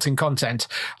more adult in content,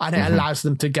 and it allows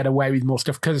them to get away with more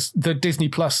stuff, because the Disney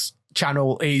Plus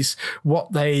channel is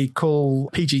what they call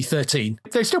PG-13.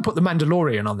 They still put The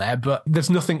Mandalorian on there, but there's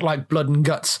nothing like blood and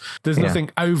guts. There's nothing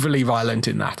overly violent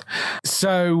in that.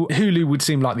 So Hulu would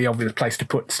seem like the obvious place to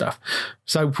put stuff.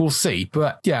 So we'll see.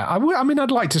 But yeah, I mean,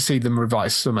 I'd like to see them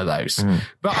revise some of those.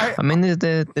 But I mean,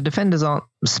 the Defenders aren't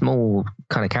small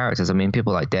kind of characters. I mean,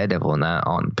 people like Daredevil and that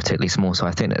aren't particularly small, so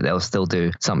I think that they'll still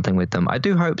do something with them. I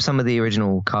do hope some of the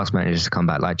original cast managers come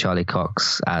back, like Charlie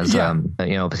Cox as,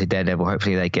 obviously Daredevil.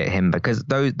 Hopefully they get him, because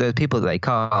the people that they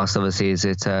cast, obviously, is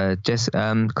it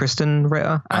Kristen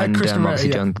Ritter and obviously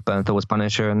John Bernthal was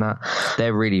Punisher, and that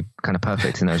they're really kind of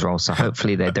perfect in those roles. So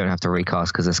hopefully they don't have to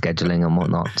recast because of scheduling and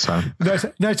whatnot. So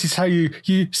notice how you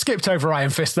skipped over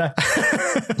Iron Fist there.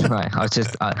 Right, I was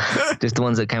just the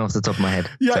ones that came off the top of my head.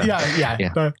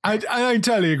 Yeah. No, I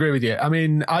totally agree with you. I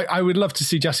mean, I would love to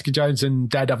see Jessica Jones and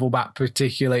Daredevil back,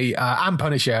 particularly, and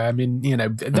Punisher. I mean,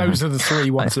 those are the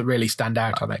three ones that really stand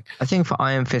out, I think. I think for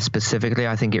Iron Fist specifically,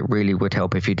 I think it really would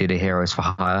help if you did a Heroes for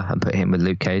Hire and put him with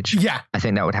Luke Cage. Yeah. I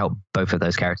think that would help both of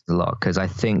those characters a lot, because I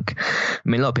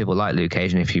mean, a lot of people like Luke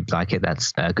Cage, and if you like it,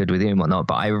 that's good with you and whatnot.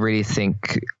 But I really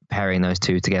think pairing those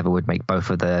two together would make both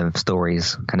of the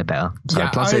stories kind of better. So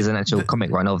plus there's an actual comic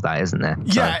run of that, isn't there?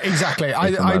 So yeah, exactly.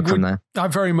 I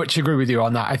very much agree with you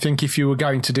on that. I think if you were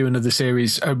going to do another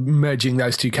series, merging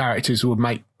those two characters would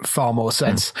make far more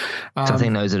sense. So I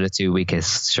think those are the two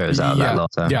weakest shows out of that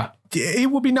lot. So. Yeah.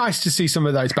 It would be nice to see some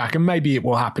of those back, and maybe it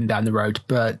will happen down the road,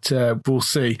 but we'll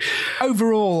see.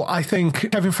 Overall, I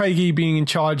think Kevin Feige being in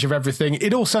charge of everything,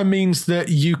 it also means that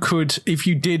you could, if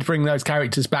you did bring those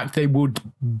characters back, they would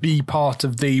be part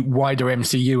of the wider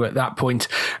MCU at that point.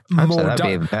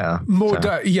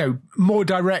 More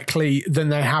directly than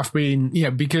they have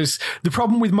been, because the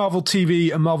problem with Marvel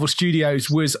TV and Marvel Studios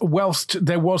was, whilst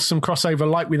there was some crossover,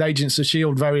 like with Agents of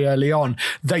S.H.I.E.L.D. very early on,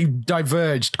 they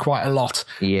diverged quite a lot.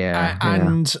 Yeah.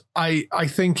 And I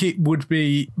think it would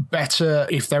be better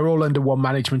if they're all under one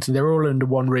management and they're all under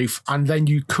one roof, and then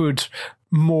you could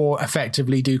more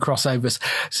effectively do crossovers.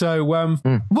 So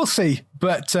we'll see.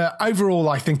 But overall,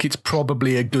 I think it's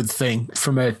probably a good thing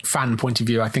from a fan point of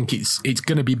view. I think it's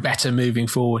going to be better moving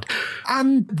forward.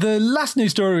 And the last news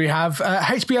story we have,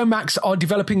 HBO Max are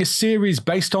developing a series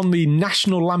based on the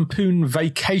National Lampoon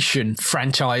Vacation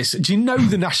franchise. Do you know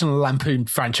the National Lampoon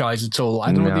franchise at all?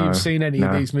 I don't know whether you've seen any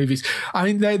of these movies. I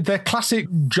mean, they're classic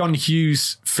John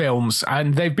Hughes films,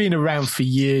 and they've been around for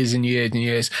years and years and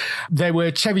years. They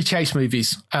were Chevy Chase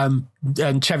movies, and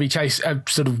Chevy Chase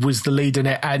sort of was the lead in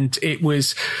it, and it was...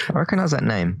 I recognise that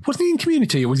name. Wasn't he in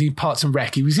Community, or was he in Parks and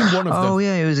Rec? He was in one of them. Oh,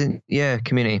 yeah, he was in... Yeah,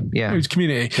 Community, yeah. It was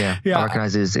Community. Yeah. I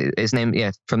recognise his name,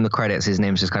 from the credits, his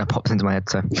name's just kind of popped into my head,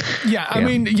 so... Yeah, I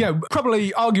mean,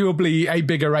 probably arguably a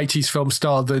bigger 80s film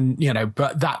star than,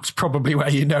 but that's probably where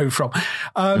you know from.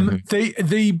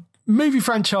 The movie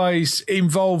franchise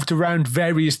involved around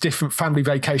various different family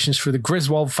vacations for the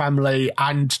Griswold family,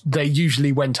 and they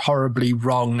usually went horribly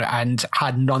wrong and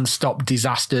had non-stop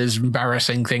disasters,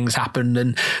 embarrassing things happen,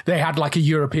 and they had like a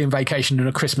European vacation and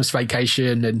a Christmas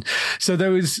vacation, and so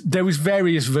there was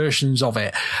various versions of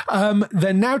it.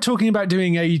 They're now talking about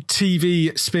doing a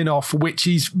TV spin-off, which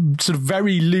is sort of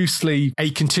very loosely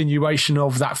a continuation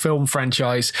of that film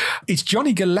franchise. It's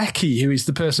Johnny Galecki who is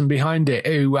the person behind it,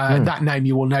 who that name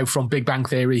you will know from Big Bang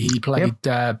Theory. He played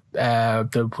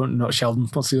not Sheldon.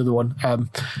 What's the other one?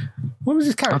 What was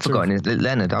his character? I've forgotten his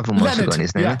Leonard. I've almost forgotten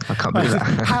his name. Yeah. I can't believe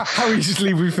that. How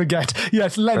easily we forget.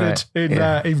 Yes, Leonard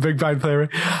in Big Bang Theory.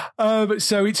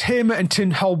 So it's him and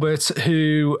Tim Holbert,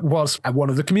 who was one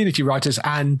of the Community writers,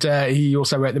 and he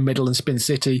also wrote The Middle and Spin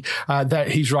City.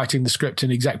 He's writing the script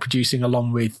and exec producing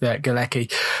along with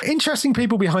Galecki. Interesting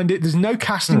people behind it. There's no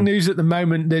casting news at the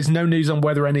moment. There's no news on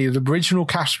whether any of the original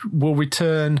cast will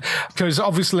return, because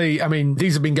obviously, I mean,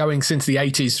 these have been going since the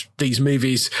 80s, these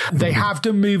movies. They have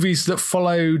done movies that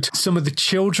followed some of the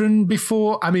children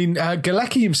before. I mean,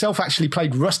 Galecki himself actually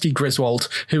played Rusty Griswold,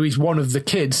 who is one of the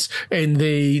kids in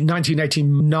the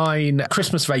 1989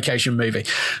 Christmas Vacation movie.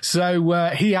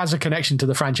 So he has a connection to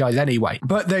the franchise anyway.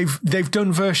 But they've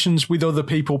done versions with other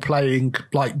people playing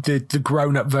like the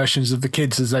grown-up versions of the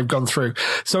kids as they've gone through.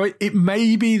 So it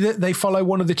may be that they follow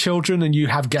one of the children and you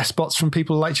have guest spots from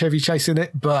people like Chevy Chase in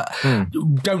it, but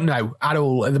don't know at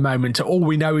all at the moment. All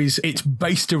we know is it's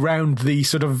based around the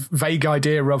sort of vague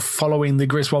idea of following the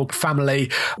Griswold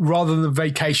family. Rather than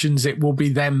vacations, it will be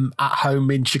them at home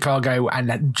in Chicago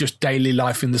and just daily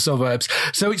life in the suburbs.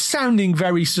 So it's sounding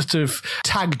very sort of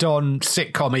tagged on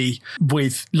sitcom-y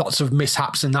with lots of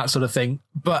mishaps and that sort of thing,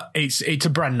 but it's a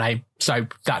brand name. So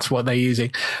that's what they're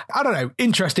using. I don't know.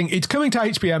 Interesting. It's coming to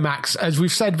HBO Max. As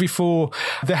we've said before,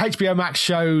 the HBO Max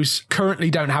shows currently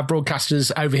don't have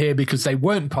broadcasters over here because they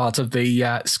weren't part of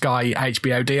the Sky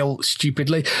HBO deal,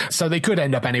 stupidly. So they could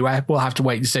end up anywhere. We'll have to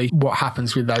wait and see what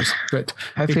happens with those. But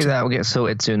hopefully that will get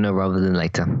sorted sooner rather than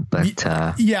later. But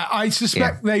yeah, I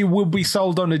suspect they will be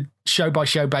sold on a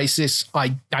show-by-show basis.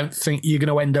 I don't think you're going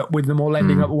to end up with them all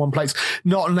ending up at one place.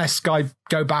 Not unless Sky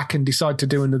go back and decide to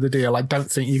do another deal. I don't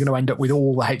think you're going to end up with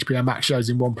all the HBO Max shows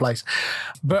in one place.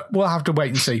 But we'll have to wait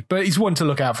and see. But it's one to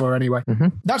look out for anyway.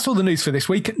 That's all the news for this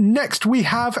week. Next, we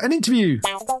have an interview.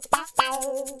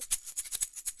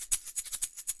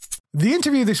 The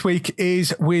interview this week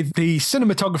is with the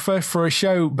cinematographer for a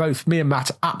show both me and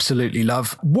Matt absolutely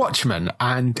love, Watchmen,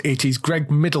 and it is Greg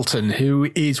Middleton,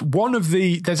 who is one of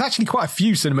there's actually quite a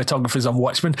few cinematographers on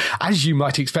Watchmen, as you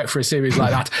might expect for a series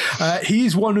like that. He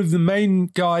is one of the main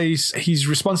guys. He's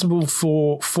responsible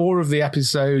for 4 of the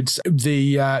episodes,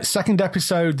 the second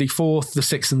episode, the 4th, the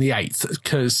 6th, and the 8th,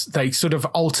 because they sort of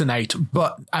alternate.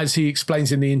 But as he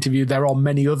explains in the interview, there are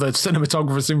many other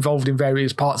cinematographers involved in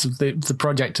various parts of the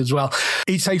project as well.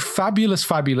 It's a fabulous,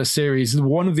 fabulous series.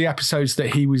 One of the episodes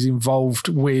that he was involved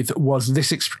with was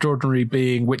This Extraordinary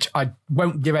Being, which I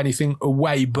won't give anything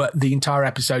away, but the entire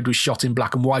episode was shot in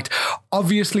black and white.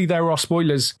 Obviously, there are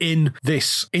spoilers in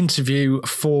this interview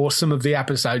for some of the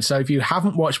episodes. So if you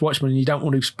haven't watched Watchmen and you don't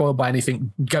want to be spoiled by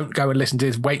anything, don't go and listen to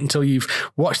this. Wait until you've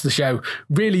watched the show.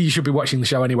 Really, you should be watching the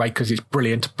show anyway because it's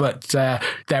brilliant. But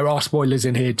there are spoilers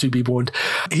in here, to be warned.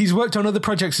 He's worked on other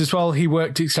projects as well. He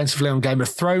worked extensively on Game of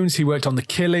Thrones. He worked on The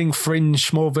Killing,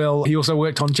 Fringe, Smallville. He also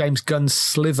worked on James Gunn's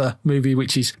Slither movie,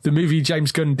 which is the movie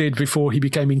James Gunn did before he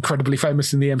became incredibly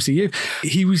famous in the MCU.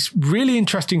 He was really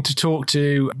interesting to talk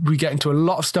to. We get into a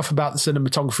lot of stuff about the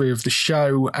cinematography of the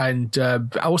show, and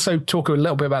also talk a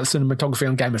little bit about the cinematography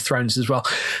on Game of Thrones as well.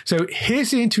 So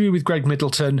here's the interview with Greg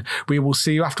Middleton. We will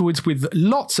see you afterwards with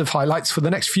lots of highlights for the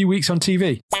next few weeks on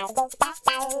TV.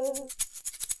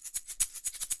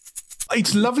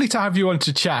 It's lovely to have you on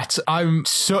to chat. I'm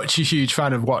such a huge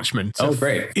fan of Watchmen. Oh,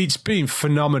 great. It's been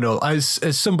phenomenal. As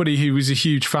somebody who was a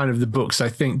huge fan of the books, I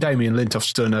think Damien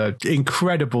Lintoff's done an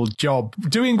incredible job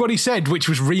doing what he said, which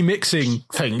was remixing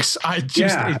things. I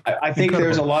think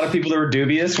there's a lot of people that were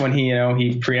dubious when he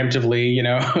preemptively,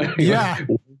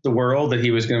 the world that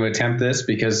he was going to attempt this,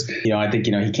 because I think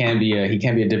he can be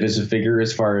a divisive figure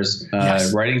as far as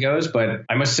writing goes. But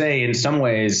I must say, in some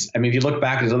ways, I mean, if you look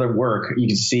back at his other work, you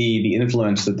can see the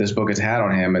influence that this book has had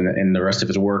on him and the rest of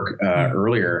his work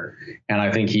earlier. And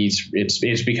I think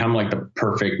it's become like the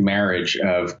perfect marriage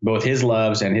of both his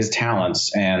loves and his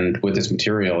talents, and with this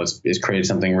material, it's created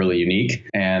something really unique.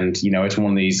 And it's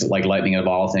one of these like lightning of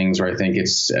all things where I think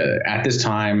it's at this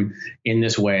time in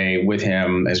this way with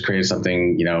him has created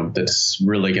something that's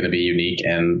really going to be unique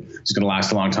and it's going to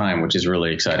last a long time, which is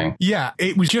really exciting. Yeah,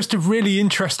 it was just a really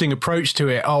interesting approach to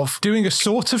it, of doing a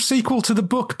sort of sequel to the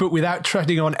book, but without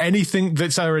treading on anything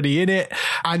that's already in it,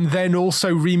 and then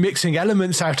also remixing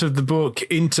elements out of the book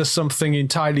into something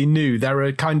entirely new. There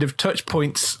are kind of touch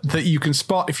points that you can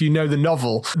spot if you know the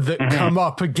novel that come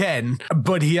up again,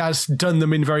 but he has done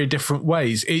them in very different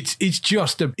ways. It's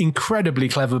just an incredibly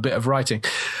clever bit of writing.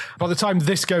 By the time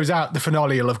this goes out, the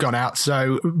finale will have gone out,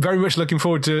 so very much looking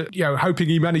forward to hoping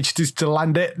he manages to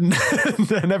land it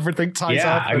and everything ties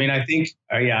up. Yeah, I mean, I think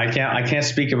I can't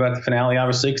speak about the finale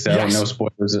obviously because there are no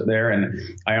spoilers there, and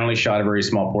I only shot a very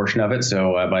small portion of it,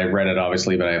 so I read it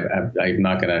obviously, but I'm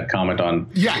not going to comment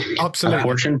on absolutely that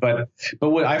portion. But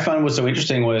what I found was so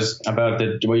interesting was about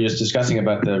what you're just discussing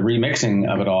about the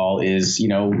remixing of it all is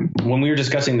when we were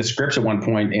discussing the scripts at one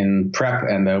point in prep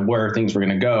and where things were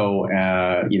going to go,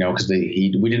 because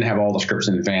we didn't have all the scripts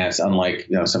in advance, unlike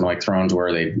something like Thrones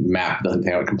where they map the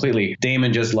thing out completely.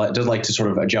 Damon just like to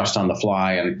sort of adjust on the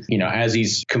fly, and as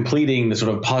he's completing the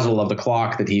sort of puzzle of the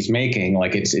clock that he's making,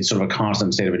 like it's sort of a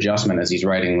constant state of adjustment as he's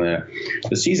writing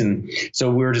the season.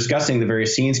 So we were discussing the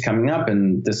various scenes coming up,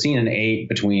 and the scene in 8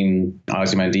 between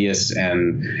Ozymandias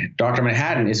and Dr.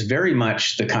 Manhattan is very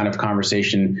much the kind of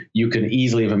conversation you can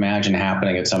easily have imagined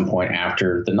happening at some point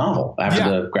after the novel,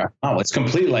 the graphic novel. It's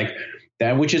completely like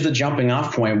that, which is the jumping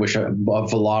off point, which of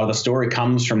a lot of the story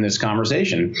comes from this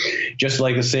conversation. Just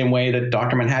like the same way that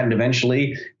Dr. Manhattan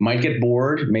eventually might get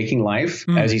bored making life,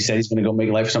 as he said he's going to go make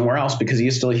life somewhere else because he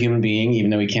is still a human being, even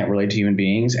though he can't relate to human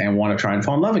beings, and want to try and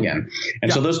fall in love again.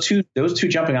 And so those two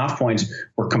jumping off points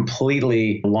were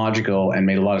completely logical and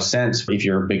made a lot of sense if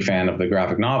you're a big fan of the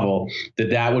graphic novel,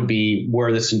 that would be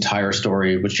where this entire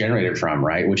story was generated from,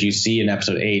 right? Which you see in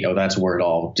episode 8, that's where it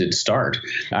all did start.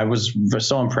 I was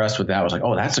so impressed with that. I was like,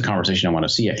 oh, that's a conversation I want to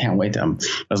see. I can't wait. I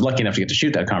was lucky enough to get to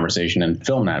shoot that conversation and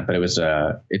film that, but it was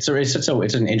it's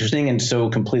an interesting and so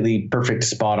completely perfect,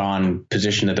 spot on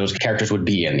position that those characters would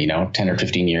be in, 10 or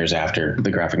 15 years after the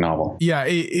graphic novel. Yeah,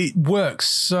 it works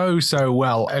so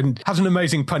well and has an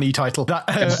amazing punny title. That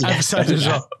episode as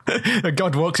well.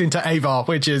 God walks into a bar,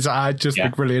 which is just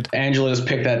brilliant. Angela's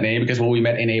picked that name because we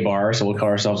met in a bar, so we'll call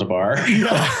ourselves a bar.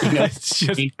 Yeah, it's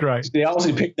just great. They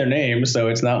obviously picked their name, so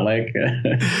it's not like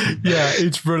yeah,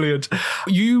 it's brilliant.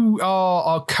 You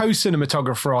are a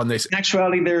co-cinematographer on this. In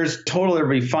actuality, there'll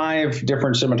be 5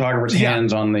 different cinematographers'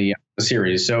 hands on the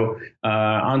series. So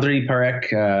Andrei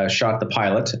Parek shot the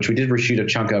pilot, which we did reshoot a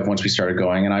chunk of once we started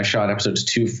going, and I shot episodes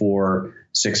 2, 4,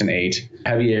 6, and 8.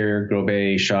 Javier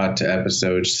Grobet shot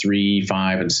episodes 3,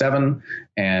 5, and 7.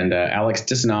 And Alex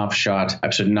Disanoff shot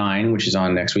episode 9, which is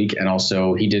on next week. And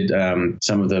also he did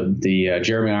some of the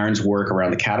Jeremy Irons work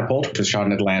around the catapult, which was shot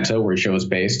in Atlanta, where his show is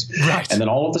based. Right. And then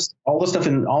all the stuff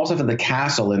in the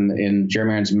castle in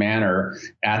Jeremy Irons Manor,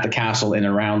 at the castle and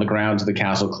around the grounds of the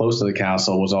castle, close to the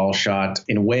castle, was all shot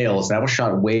in Wales. That was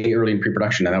shot way early in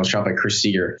pre-production, and that was shot by Chris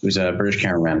Seeger, who's a British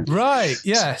cameraman. Right.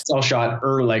 Yes. It's all shot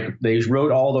early. Like they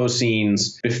wrote all those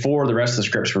scenes before the rest of the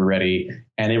scripts were ready,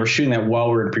 and they were shooting that while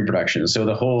we were in pre-production. So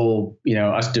the whole,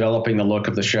 us developing the look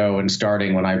of the show and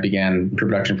starting when I began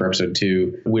pre-production for episode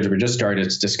 2, which we just started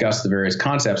to discuss the various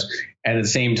concepts. And at the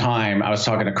same time, I was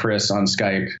talking to Chris on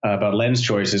Skype about lens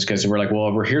choices, because we're like,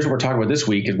 well, here's what we're talking about this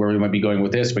week is where we might be going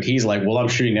with this. But he's like, well, I'm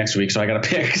shooting next week, so I got to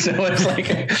pick. So it's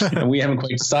like, we haven't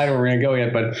quite decided where we're going to go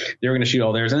yet, but they're going to shoot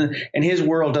all theirs. And his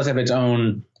world does have its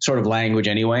own sort of language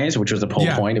anyways, which was the whole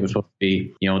point. It was supposed to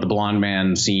be, the blonde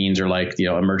man scenes are like,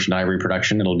 a Merchant Ivory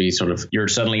production. It'll be sort of, you're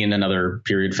suddenly in another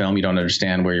period film. You don't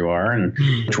understand where you are, and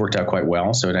which worked out quite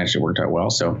well. So it actually worked out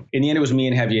well. So in the end, it was me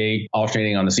and Javier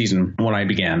alternating on the season when I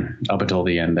began up until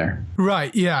the end there.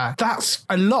 Right. Yeah. That's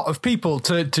a lot of people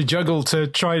to juggle to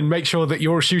try and make sure that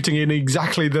you're shooting in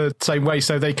exactly the same way.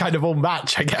 So they kind of all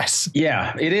match, I guess.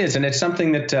 Yeah, it is. And it's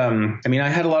something that, I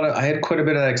had quite a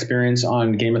bit of that experience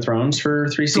on Game of Thrones for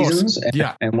 3 seasons.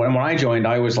 And when I joined,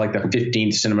 I was like the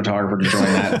 15th cinematographer to join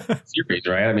that series,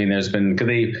 right? I mean, there's been, because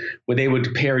they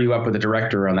would pair you up with a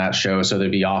director on that show. So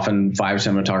there'd be often 5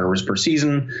 cinematographers per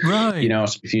season. Right.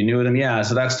 So if you knew them,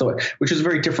 so that's which is a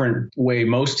very different way.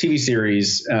 Most TV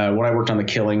series, when I worked on The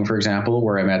Killing, for example,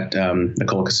 where I met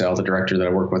Nicole Cassell, the director that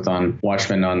I worked with on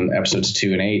Watchmen on episodes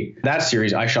 2 and 8, that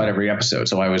series, I shot every episode.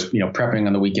 So I was, prepping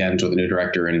on the weekends with a new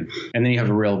director. And then you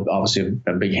have obviously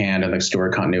a big hand in the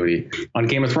story continuity. On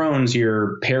Game of Thrones,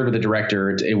 you're paired with a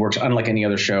director. It works unlike any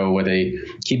other show where they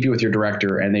keep you with your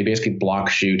director and they basically block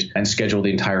shoot and schedule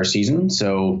the entire season.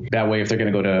 So that way, if they're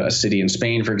going to go to a city in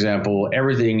Spain, for example,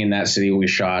 everything in that city will be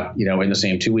shot, in the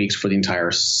same 2 weeks for the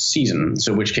entire season.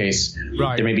 So in which case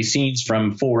there may be scenes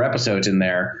from 4 episodes in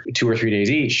there, 2 or 3 days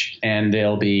each, and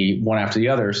they'll be one after the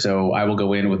other. So I will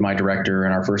go in with my director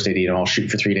and our first AD and I'll shoot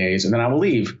for 3 days, and then I will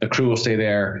leave. The crew will stay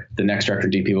there. The next director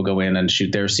DP will go in and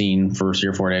shoot their scene for 3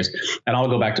 or 4 days, and I'll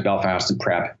go back to Belfast and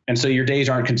prep. And so your days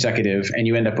aren't consecutive, and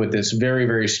you end up with this very,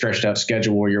 very stretched out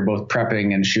schedule where you're both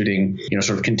prepping and shooting,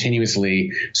 sort of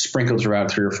continuously sprinkled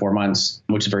throughout 3 or 4 months,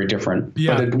 which is very different.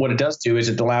 Yeah. But what it does do is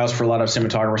it allows for a lot of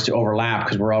cinematographers to overlap,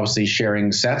 because we're obviously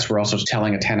sharing sets. We're also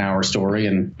telling a 10-hour story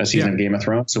in a season of Game of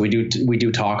Thrones. So we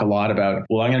do talk a lot about,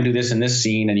 well, I'm going to do this in this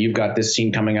scene, and you've got this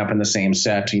scene coming up in the same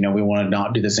set. We want to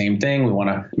not do the same thing. We want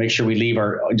to make sure we leave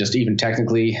just even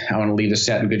technically, I want to leave the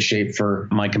set in good shape for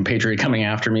my compatriot coming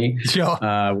coming after me,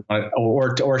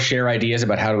 or share ideas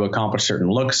about how to accomplish certain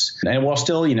looks, and while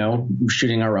still,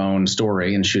 shooting our own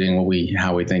story and shooting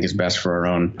how we think is best for our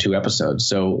own 2 episodes.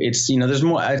 So it's, there's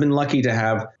more. I've been lucky to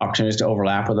have opportunities to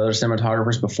overlap with other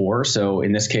cinematographers before. So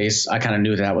in this case, I kind of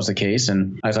knew that was the case.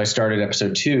 And as I started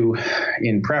episode 2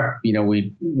 in prep,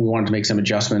 we wanted to make some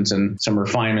adjustments and some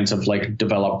refinements of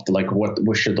developed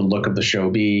what should the look of the show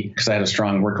be, because I had a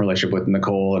strong working relationship with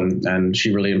Nicole, and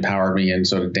she really empowered me, and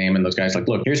so did Damon, those guys.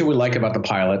 Look, here's what we like about the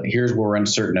pilot. Here's what we're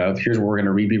uncertain of. Here's what we're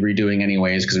going to be redoing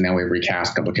anyways, because now we've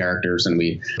recast a couple of characters and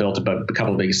we built a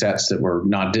couple of big sets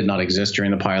that did not exist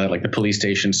during the pilot. Like the police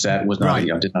station set was not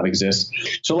did not exist.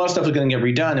 So a lot of stuff was going to get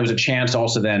redone. There was a chance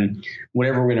also then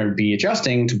whatever we're going to be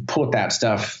adjusting to put that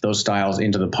stuff, those styles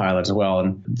into the pilot as well.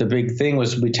 And the big thing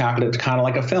was we tackled it kind of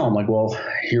like a film.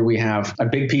 Here we have a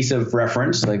big piece of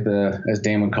reference, as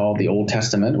Damon called, the Old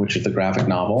Testament, which is the graphic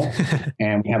novel.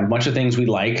 And we have a bunch of things we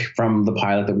like from the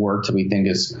pilot that worked, that we think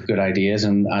is good ideas,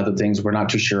 and other things we're not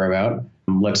too sure about.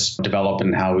 Let's develop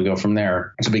and how we go from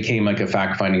there. So it became a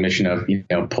fact-finding mission of,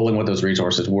 pulling what those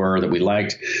resources were that we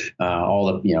liked,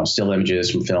 all the, still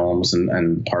images from films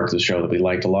and parts of the show that we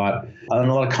liked a lot, and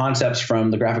a lot of concepts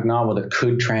from the graphic novel that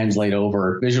could translate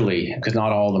over visually, because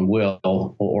not all of them will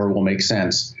or will make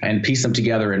sense, and piece them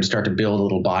together and start to build a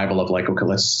little Bible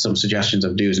of some suggestions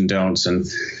of do's and don'ts and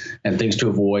things to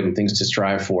avoid and things to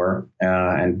strive for,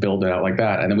 and build it out like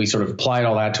that. And then we sort of applied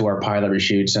all that to our pilot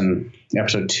reshoots and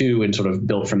episode 2 and sort of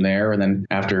built from there. And then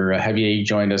after Javier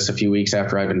joined us a few weeks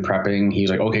after I'd been prepping, he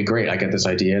was like, okay, great, I get this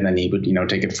idea. And then he would,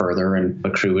 take it further, and the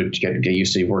crew would get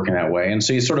used to working that way. And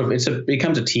so it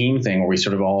becomes a team thing where we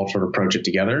sort of all approach it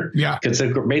together. Yeah. Because the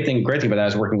great thing about that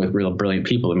is working with real brilliant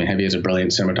people. I mean, Javier is a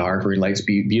brilliant cinematographer. He lights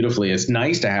beautifully. It's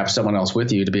nice to have someone else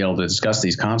with you to be able to discuss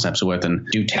these concepts with and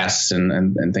do tests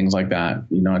and things like that.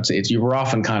 You were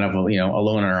often kind of,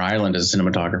 alone on our island as a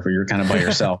cinematographer. You're kind of by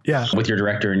yourself with your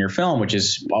director and your film, which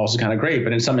is also kind of great.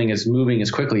 But in something as moving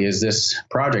as quickly as this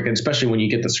project, and especially when you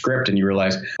get the script and you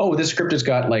realize, oh, this script has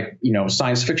got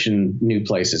science fiction new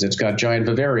places. It's got giant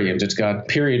vivariums. It's got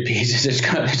period pieces.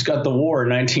 It's got the war in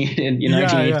 1980.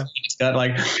 It's got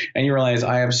and you realize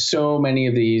I have so many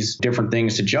of these different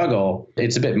things to juggle.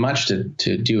 It's a bit much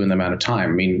to do in the amount of time.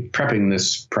 I mean, prepping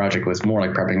this project was more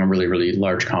like prepping a really, really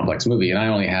large, complex movie. And I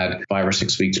only had 5 or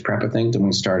 6 weeks prep, I think, when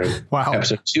we started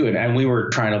episode 2. And we were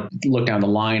trying to look down the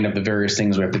line of the various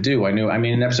things we have to do.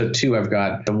 In episode 2, I've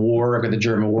got the war, I've got the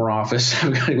German War Office,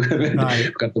 I've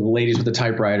got the ladies with the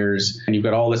typewriters, and you've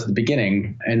got all this at the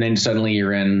beginning. And then suddenly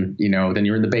you're in, then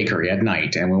you're in the bakery at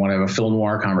night, and we want to have a film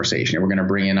noir conversation. And we're going to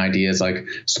bring in ideas like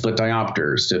split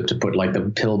diopters to put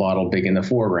the pill bottle big in the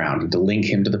foreground and to link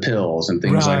him to the pills and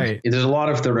things there's a lot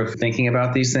of sort of thinking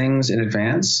about these things in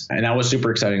advance. And that was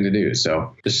super exciting to do.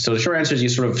 So the short answer is you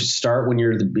sort of start when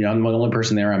I'm the only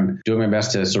person there. I'm doing my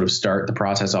best to sort of start the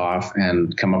process off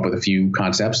and come up with a few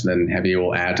concepts, and then Javier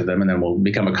will add to them, and then we'll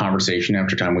become a conversation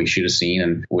after time we shoot a scene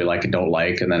and we like and don't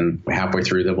like, and then halfway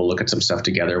through that we'll look at some stuff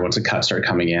together once the cuts start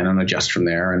coming in and adjust from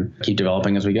there and keep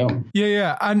developing as we go.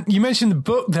 Yeah. And you mentioned the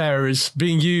book there as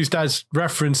being used as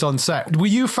reference on set. Were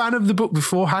you a fan of the book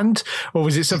beforehand, or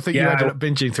was it something you ended up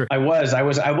binging through? I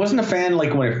wasn't a fan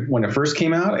when it first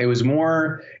came out. It was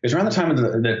around the time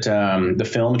that the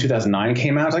film 2009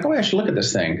 came out. I was like, oh, I should look at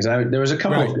this thing, because there was a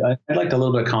couple I liked a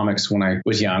little bit of comics when I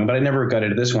was young, but I never got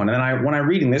into this one. And then when I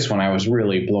reading this one, I was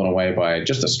really blown away by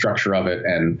just the structure of it,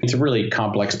 and it's a really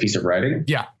complex piece of writing.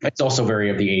 Yeah, it's also very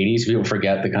of the 80s. People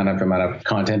forget the kind of amount of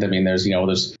content. I mean, there's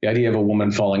the idea of a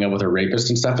woman falling in love with a rapist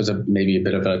and stuff is maybe a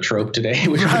bit of a trope today.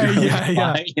 Which fly, I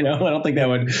don't think that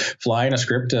would fly in a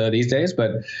script these days.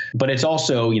 But it's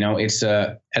also it's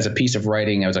as a piece of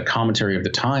writing, as a commentary of the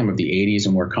time of the 80s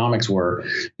and where comics were.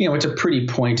 It's a pretty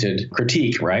pointed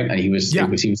critique, right? And he was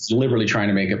deliberately trying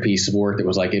to make a piece of work that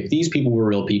was like, if these people were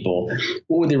real people,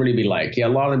 what would they really be like? Yeah, a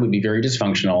lot of them would be very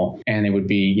dysfunctional, and they would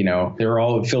be, they were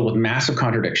all filled with massive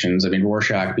contradictions. I mean,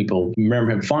 Rorschach, people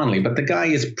remember him fondly, but the guy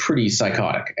is pretty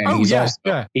psychotic. And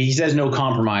he says no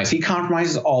compromise. He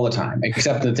compromises all the time,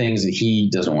 except the things that he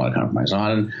doesn't want to compromise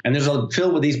on. And there's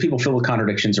these people filled with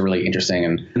contradictions are really interesting.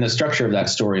 And the structure of that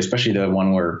story, especially the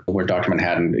one where Dr.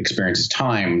 Manhattan experiences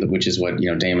time, which is what,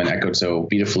 Damon echoed so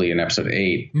beautifully in episode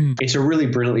 8. It's a really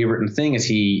brilliantly written thing as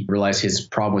he realized his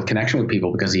problem with connection with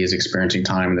people because he is experiencing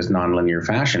time in this nonlinear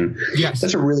fashion. Yes.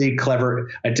 That's a really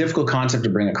clever, a difficult concept to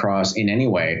bring across in any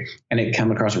way. And it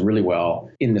came across really well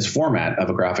in this format of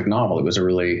a graphic novel. It was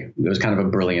kind of a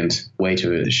brilliant way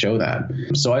to show that.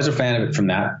 So I was a fan of it from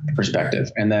that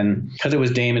perspective. And then because it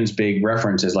was Damon's big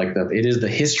reference, it is the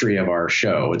history of our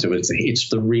show. It's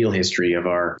the real history of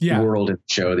our world and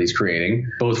show that he's creating,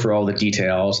 both for all the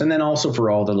details and then also for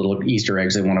all the little Easter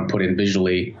eggs they want to put in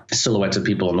visually, silhouettes of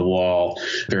people on the wall,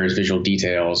 various visual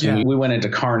details. Yeah. We went into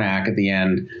Karnak at the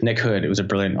end. Nick Hood, it was a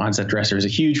brilliant on-set dresser, is a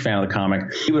huge fan of the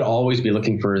comic. He would always be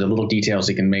looking for the little details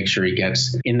he can make sure he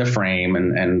gets in the frame.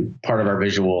 And part of our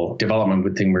visual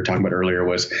development thing we were talking about earlier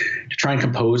was to try and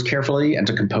compose carefully and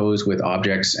to compose with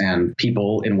objects and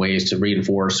people in ways to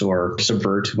reinforce or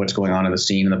subvert what's going on in the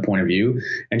scene and the point of view,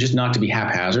 and just not to be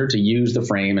haphazard, to use the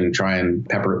frame and try and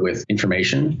pepper it with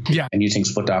information and using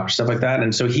split doc, stuff like that.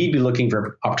 And so he'd be looking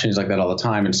for opportunities like that all the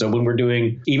time. And so when we're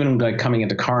doing, even like coming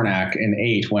into Karnak in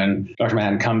 8, when Dr.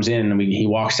 Manhattan comes in and he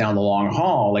walks down the long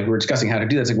hall, like we're discussing how to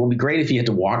do that. It's like, well, it'd be great if he had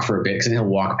to walk for a bit, because then he'll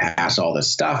walk past all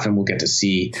this stuff and we'll get to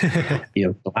see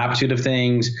the aptitude of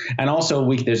things. And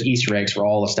also there's Easter eggs for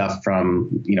all the stuff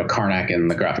from, Karnak and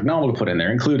the graphic novel to put in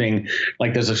there, including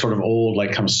like there's a sort of old,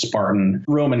 like kind of Spartan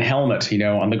Roman helmet,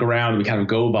 on the ground we kind of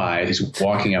go by. He's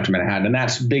walking up to Manhattan, and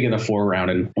that's big in the foreground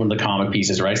and one of the comic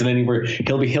pieces, right? So then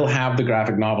he'll have the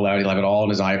graphic novel out. He'll have it all on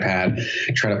his iPad,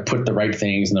 try to put the right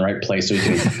things in the right place so he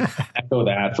can echo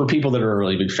that for people that are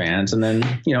really big fans. And then,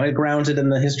 it grounds it in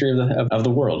the history of the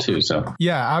world too. So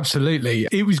yeah, absolutely.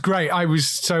 It was great. I was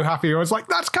so happy. I was like,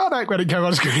 that's Karnak when it came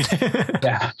on screen.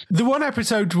 Yeah. The one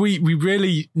episode we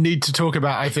really need to talk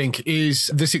about, I think, is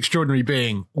This Extraordinary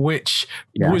Being, which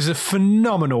was a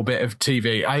phenomenal bit of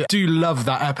TV. I do love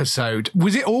that episode.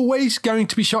 Was it always going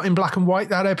to be shot in black and white,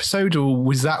 that episode, or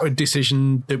was that a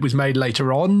decision that was made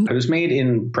later on? It was made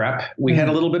in prep. We had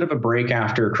a little bit of a break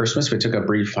after Christmas. We took a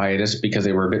brief hiatus because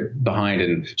they were a bit behind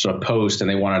in sort of post, and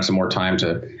they wanted some more time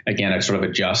to, again, sort of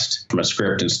adjust from a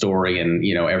script and story and,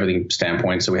 everything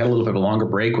standpoint. So we had a little bit of a longer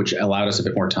break, which allowed us a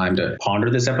bit more time to ponder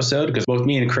this episode, because both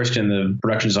me and Christian, the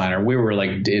production designer, we were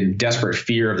like in desperate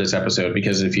fear of this episode,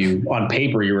 because if you, on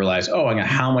paper, you realize,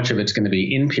 how much of it's going to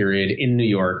be in period in New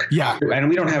York. Yeah. And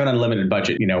we don't have an unlimited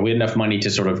budget. We had enough money to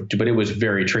sort of, but it was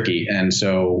very tricky. And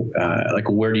so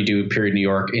where do you do period New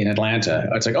York in Atlanta?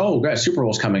 It's like, Super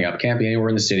Bowl's coming up. Can't be anywhere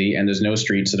in the city. And there's no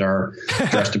streets that are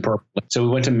dressed appropriately. So we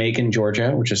went to Macon,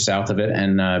 Georgia, which is south of it.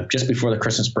 And just before the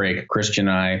Christmas break, Christian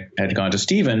and I had gone to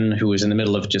Stephen, who was in the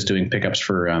middle of just doing pickups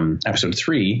for episode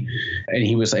 3. And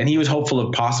he was hopeful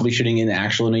of possibly shooting in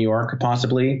actual New York,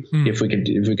 possibly, if we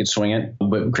could swing it.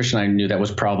 But Christian and I knew that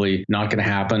was probably not going to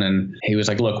happen. And he was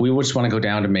like, look, we just want to go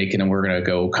down to Macon, and we're going to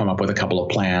go come up with a couple of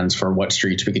plans for what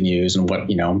streets we can use and what,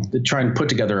 try and put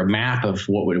together a map of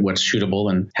what's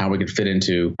shootable and how we could fit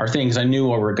into our things. I knew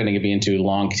we're going to be into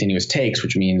long continuous takes,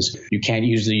 which means you can't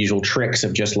use the usual tricks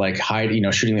of just like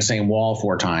shooting the same wall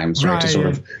 4 times, right? To sort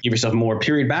of give yourself more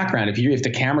period background. If the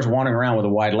camera's wandering around with a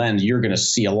wide lens, you're going to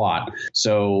see a lot.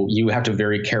 So you have to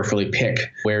very carefully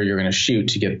pick where you're going to shoot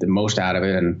to get the most out of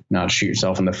it and not shoot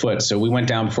yourself in the foot. So we went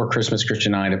down before Christmas,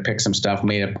 Christian and I, to pick some stuff,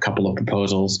 made a couple of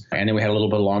proposals, and then we had a little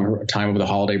bit longer time over the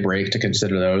holiday break to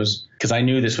consider those. Because I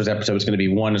knew this episode was going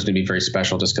to be very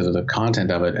special just because of the content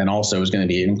of it, and also it was going to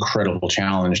be an incredible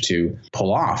challenge to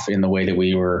pull off in the way that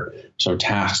we were sort of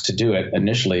tasked to do it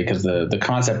initially, because the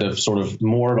concept of sort of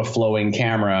more of a flowing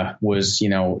camera was,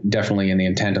 definitely in the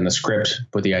intent and the script,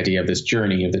 but the idea of this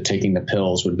journey of taking the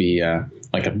pills would be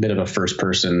like a bit of a first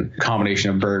person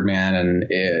combination of Birdman and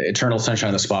Eternal Sunshine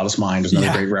of the Spotless Mind was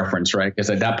another great reference, right? Because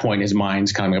at that point his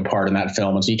mind's coming apart in that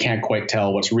film, and so you can't quite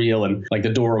tell what's real, and like the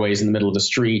doorways in the middle of the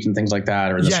street and things like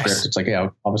that, or in the script, it's like,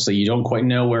 obviously you don't quite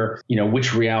know where,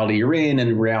 which reality you're in,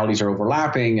 and realities are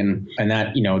overlapping, and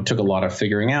that, took a lot of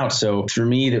figuring out. So for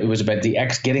me, it was about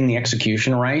getting the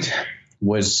execution right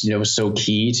was so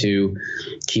key to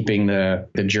keeping the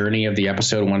journey of the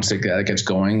episode, once it gets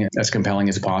going, as compelling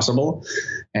as possible.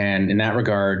 And in that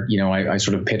regard, I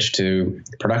sort of pitched to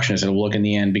production and said, well, look, in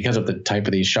the end, because of the type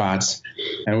of these shots,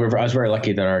 and I was very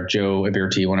lucky that our Joe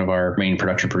Abirti, one of our main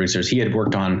production producers, he had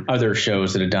worked on other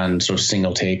shows that had done sort of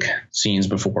single take scenes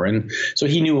before. And so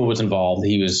he knew what was involved.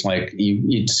 He was like,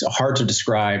 it's hard to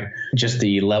describe just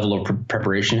the level of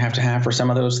preparation you have to have for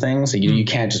some of those things. You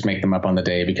can't just make them up on the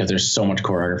day, because there's so much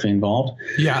choreography involved.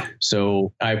 Yeah.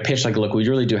 So I pitched like, look, we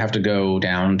really do have to go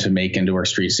down to Macon to our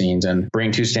street scenes and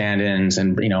bring 2 stand-ins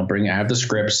and, I have the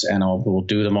scripts, and we'll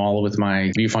do them all with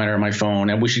my viewfinder on my phone.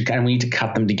 And we need to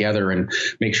cut them together and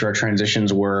make sure our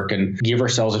transitions work, and give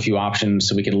ourselves a few options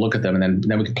so we can look at them, and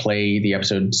then we can play the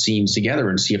episode scenes together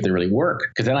and see if they really work.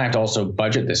 Because then I have to also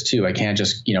budget this too. I can't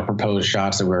just, propose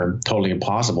shots that were totally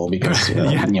impossible, because,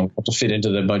 we have to fit into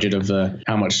the budget of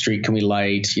how much street can we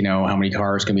light, how many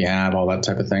cars can we have, all that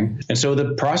type of thing. And so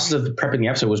the process of prepping the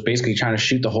episode was basically trying to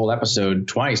shoot the whole episode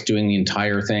twice, doing the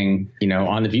entire thing,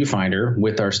 on the viewfinder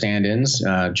with our stand-ins,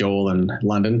 Joel and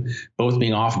London, both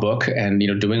being off book and,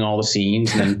 doing all the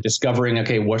scenes and then discovering,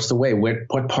 okay, what's the way, what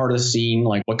part of the scene,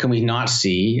 like what can we not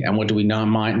see and what do we not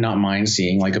mind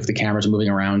seeing? Like if the camera's moving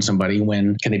around somebody,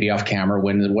 when can they be off camera?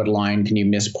 What line can you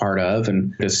miss part of?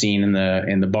 And the scene in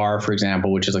the bar, for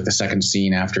example, which is like the second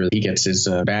scene after he gets his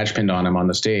badge pinned on him on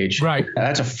the stage. Right.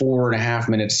 That's a 4.5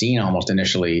 minute scene almost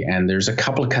initially. And there's a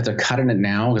couple of cuts. They're cutting it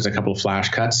now. There's a couple of flash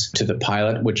cuts to the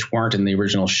pilot, which weren't in the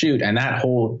original shoot. And that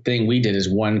whole thing we did is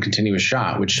one continuous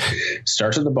shot, which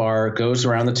starts at the bar, goes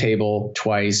around the table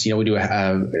twice. We do a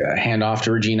handoff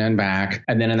to Regina and back.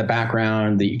 And then in the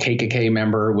background, the KKK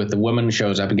member with the woman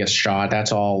shows up and gets shot.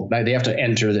 That's all. They have to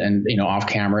enter and, off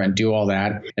camera and do all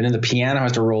that. And then the piano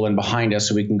has to roll in behind us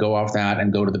so we can go off that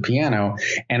and go to the piano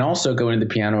and also go into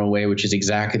the piano away, which is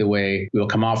exactly the way we'll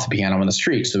come off the piano on the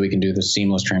street so we can do the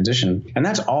seamless transition. And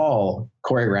that's all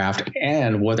choreographed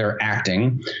and where they're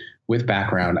acting with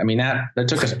background. I mean, that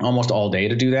took us almost all day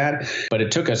to do that, but it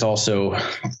took us also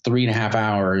 3.5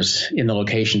 hours in the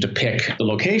location to pick the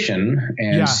location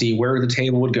and see where the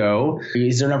table would go.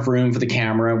 Is there enough room for the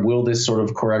camera? Will this sort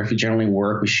of choreography generally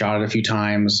work? We shot it a few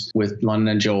times with London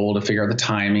and Joel to figure out the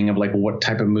timing of like what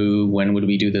type of move, when would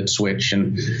we do the switch?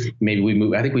 And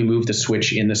maybe I think we moved the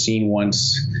switch in the scene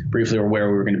once briefly or where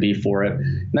we were going to be for it.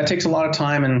 And that takes a lot of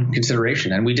time and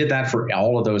consideration. And we did that for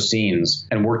all of those scenes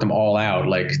and worked them all out.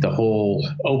 Like the whole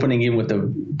opening in with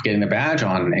getting the badge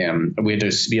on him, we had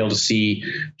to be able to see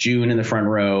June in the front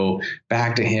row,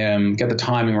 back to him, get the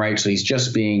timing right so he's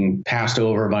just being passed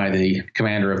over by the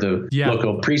commander of the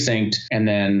local precinct, and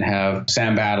then have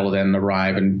Sam Battle then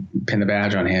arrive and pin the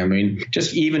badge on him. I mean,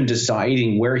 just even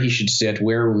deciding where he should sit,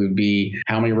 where we would be,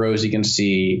 how many rows he can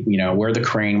see, where the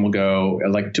crane will go,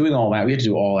 like doing all that. We had to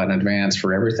do all that in advance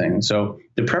for everything. So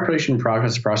the preparation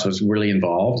process was really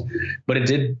involved, but it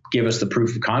did give us the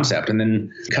proof of concept, and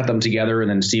then cut them together. And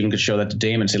then Stephen could show that to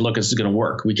Damon and say, look, this is going to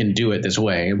work. We can do it this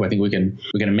way. I think we're going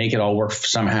to make it all work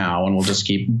somehow. And we'll just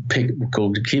keep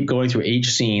going through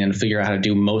each scene and figure out how to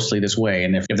do mostly this way.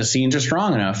 And if the scenes are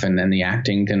strong enough and then the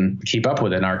acting can keep up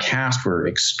with it, and our cast were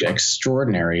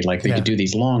extraordinary. Like they could do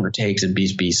these longer takes and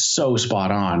be so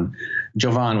spot on.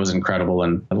 Jovan was incredible,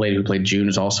 and the lady who played June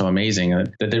is also amazing.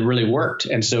 That they really worked,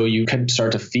 and so you could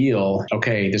start to feel,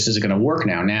 okay, this is going to work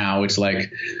now. Now it's like,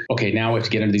 okay, now we have to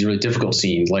get into these really difficult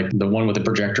scenes, like the one with the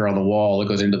projector on the wall that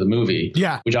goes into the movie,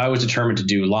 which I was determined to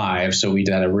do live. So we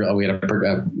had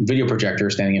a video projector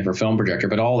standing in for film projector,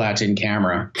 but all that's in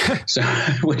camera. So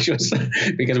which was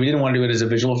because we didn't want to do it as a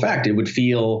visual effect. It would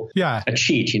feel a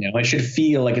cheat, It should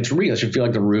feel like it's real. It should feel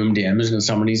like the room dims and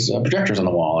somebody's projector's on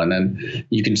the wall, and then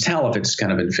you can tell if it's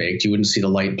kind of been faked. You wouldn't see the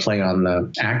light play on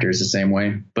the actors the same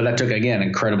way. But that took, again,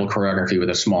 incredible choreography with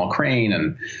a small crane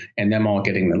and them all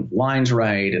getting the lines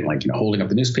right and holding up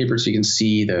the newspaper so you can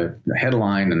see the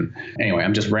headline. And anyway,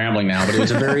 I'm just rambling now, but it was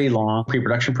a very long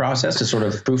pre-production process to sort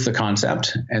of proof the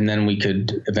concept. And then we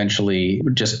could eventually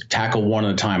just tackle one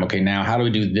at a time. Okay, now how do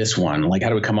we do this one? Like, how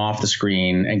do we come off the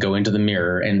screen and go into the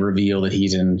mirror and reveal that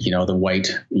he's in, the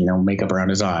white, makeup around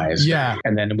his eyes. Yeah.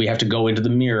 And then we have to go into the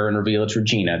mirror and reveal it's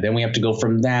Regina. Then we have to go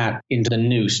from that into the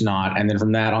noose knot, and then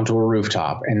from that onto a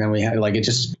rooftop. And then we have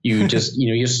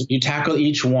you tackle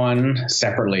each one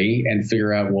separately and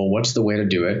figure out, well, what's the way to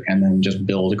do it, and then just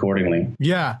build accordingly.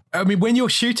 Yeah. I mean, when you're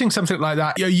shooting something like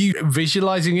that, are you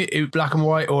visualizing it in black and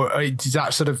white, or is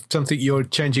that sort of something you're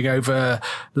changing over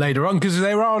later on? Because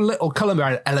there are little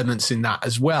color elements in that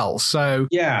as well. So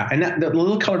yeah, and the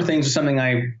little colored things are something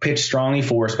I pitched strongly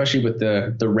for, especially with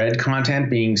the red content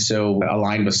being so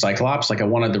aligned with Cyclops. Like I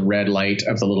wanted the red light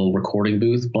of the little recording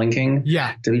booth blinking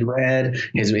to be red.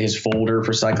 His folder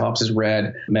for Cyclops is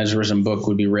red. Mesmerism book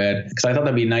would be red, because I thought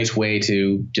that'd be a nice way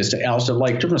to just also,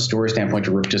 like, from a story standpoint,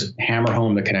 to just hammer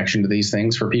home the connection to these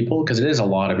things for people, because it is a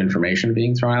lot of information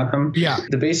being thrown at them. Yeah.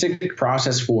 The basic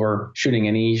process for shooting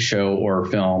any show or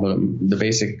film, the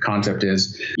basic concept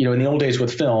is, in the old days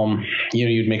with film,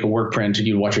 you'd make a work print and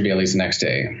you'd watch your dailies the next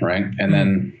day, right? And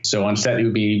then, so on set, it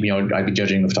would be, I'd be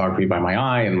judging the photography by my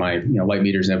eye and my, light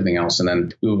meters and everything else. And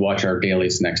then we would watch our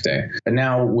dailies the next day. And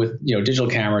now with, digital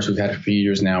cameras we've had for a few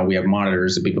years now, we have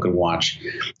monitors that people can watch.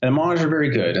 And the monitors are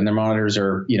very good, and the monitors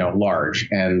are, large.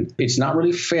 And it's not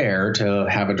really fair to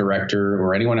have a director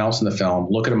or anyone else in the film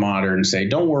look at a monitor and say,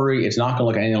 don't worry, it's not going to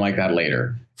look anything like that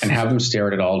later. and have them stare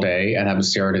at it all day and have them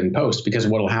stare at it in post, because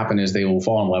what will happen is they will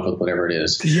fall in love with whatever it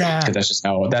is. Yeah. Because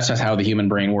that's just how the human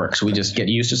brain works. We just get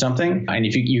used to something. And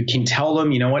if you can tell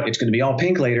them, you know what, it's going to be all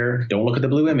pink later, don't look at the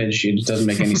blue image. It doesn't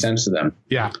make any sense to them.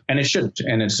 Yeah. And it shouldn't.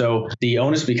 And so the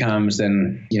onus becomes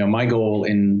then, my goal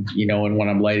in when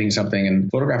I'm lighting something and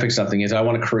photographing something is I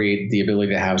want to create the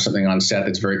ability to have something on set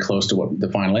that's very close to what the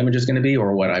final image is going to be,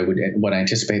 or what I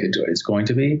anticipate it's going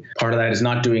to be. Part of that is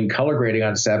not doing color grading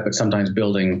on set, but sometimes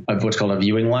building what's called a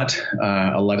viewing LUT.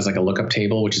 A LUT is like a lookup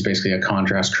table, which is basically a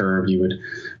contrast curve you would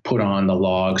put on the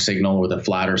log signal or the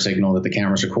flatter signal that the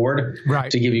cameras record, right,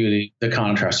 to give you the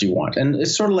contrast you want. And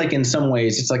it's sort of like, in some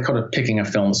ways, it's like kind of picking a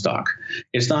film stock.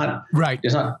 It's not right.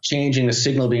 It's not changing the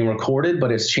signal being recorded,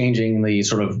 but it's changing the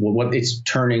sort of what it's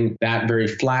turning that very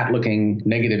flat looking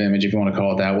negative image, if you want to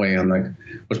call it that way, on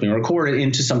what's being recorded,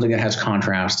 into something that has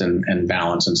contrast and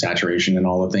balance and saturation and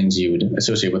all the things you would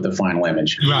associate with the final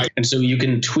image. Right. And so you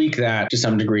can tweak that to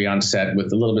some degree on set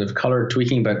with a little bit of color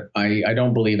tweaking, but I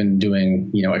don't believe in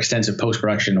doing, extensive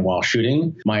post-production while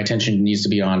shooting. My attention needs to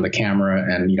be on the camera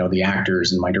and, the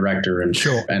actors and my director and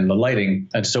sure, and the lighting.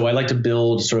 And so I like to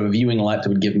build sort of a viewing LUT that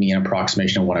would give me an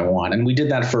approximation of what I want. And we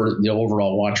did that for the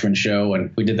overall Watchmen show,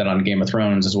 and we did that on Game of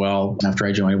Thrones as well. After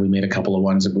I joined, we made a couple of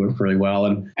ones that worked really well.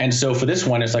 And so for this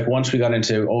one, it's like, once we got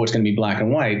into, it's going to be black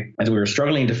and white, as we were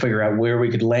struggling to figure out where we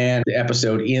could land the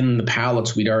episode in the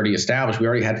palettes we'd already established. We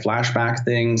already had flashback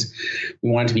things. We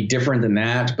wanted to be different than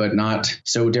that, but not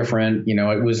so different.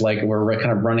 It was like we're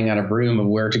kind of running out of room of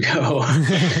where to go.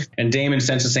 And Damon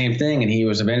sensed the same thing. And he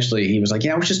was like,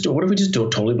 yeah, what if we just do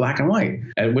it totally black and white?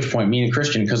 At which point, me and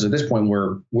Christian, because at this point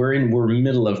we're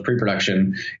middle of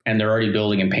pre-production and they're already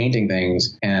building and painting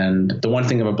things. And the one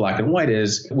thing about black and white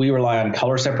is we rely on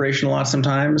color separation a lot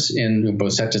sometimes in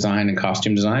both set design and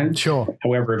costume design. Sure.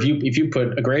 However, if you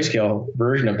put a grayscale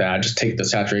version of that, just take the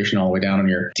saturation all the way down on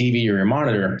your TV or your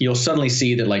monitor, you'll suddenly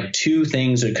see that like two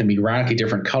things that could be radically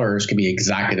different colors could be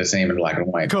exactly the same in black and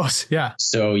white. Of course, yeah.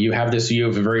 So you have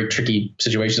a very tricky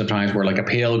situation sometimes where like a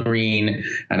pale green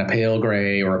and a pale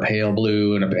gray or a pale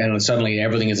blue and suddenly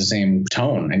everything is the same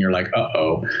tone and you're like,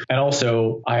 uh-oh. And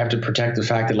also I have to protect the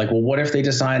fact that like, well, what if they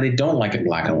decide they don't like it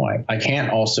black and white? I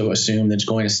can't also assume that it's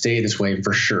going to stay this way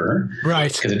for sure.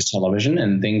 Right. Because it's television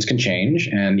and things can change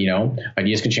and,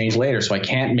 ideas can change later. So I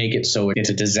can't make it so it's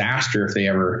a disaster if they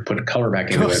ever put a color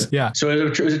back into it. Yeah. So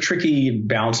it was a tricky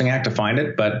balancing act to find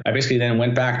it. But I basically then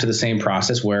went back to the same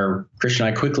process where Christian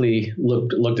and I quickly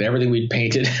looked at everything we'd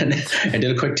painted and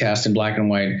did a quick test in black and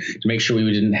white to make sure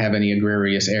we didn't have any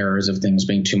egregious errors of things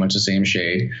being too much the same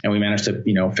shade. And we managed to,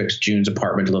 fix June's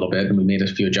apartment a little bit, and we made a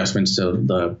few adjustments to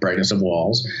the brightness of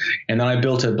walls. And then I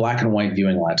built a black and white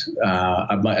viewing LUT,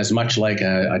 as much like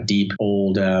a deep,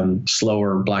 old,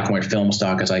 slower black and white film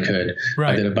stock as I could.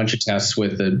 Right. I did a bunch of tests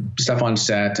with the stuff on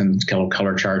set and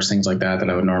color charts, things like that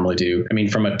I would normally do. I mean,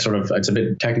 from a sort of, it's a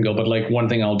bit technical, but like one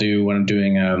thing I'll do when I'm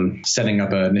doing setting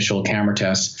up an initial camera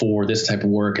test for this type of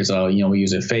work is we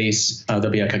use a face. There'll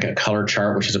be like a color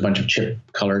chart, which is a bunch of chip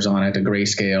colors on it, a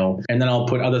grayscale. And then I'll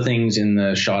put other things in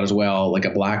the shot as well, like a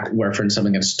black reference,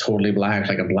 something that's totally black,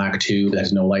 like a black tube that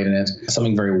has no light in it,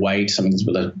 something very white, something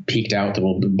that's peaked out that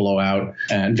will blow out,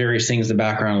 and various things in the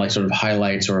background, like sort of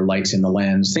highlights or lights in the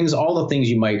lens, all the things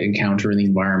you might encounter in the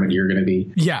environment you're going to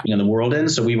be in the world in.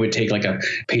 So we would take like a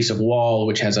piece of wall,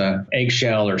 which has a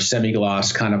eggshell or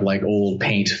semi-gloss kind of like old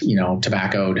paint,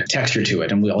 tobaccoed texture to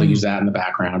it. And we'll use that in the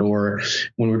background. Or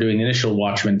when we're doing the initial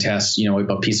Watchmen tests,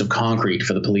 a piece of concrete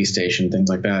for the police station, things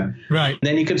like that. Right.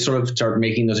 Then you could sort of start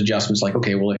making those adjustments like,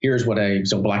 okay, well, here's what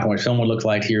black and white film would look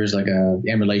like. Here's like a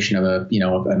emulation of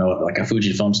like a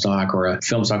Fuji film stock or a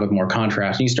film stock with more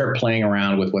contrast. And you start playing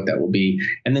around with what that will be.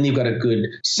 And then you've got a good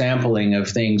sampling of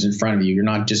things in front of you. You're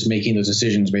not just making those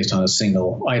decisions based on a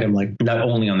single item, like not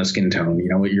only on the skin tone,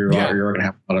 you're going to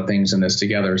have a lot of things in this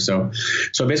together. So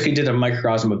I basically did a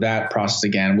microcosm of that process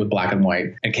again with black and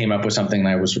white and came up with something that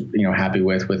I was, happy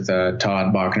with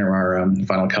Todd Bachner, our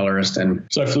final colorist. And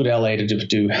so I flew to LA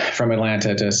from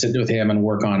Atlanta to sit with him and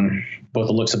work on both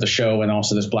the looks of the show and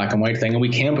also this black and white thing. And we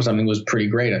came up with something that was pretty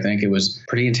great. I think it was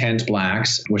pretty intense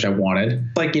blacks, which I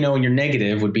wanted. Like, your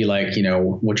negative would be like,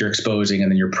 what you're exposing,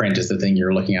 and then your print is the thing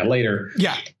you're looking at later.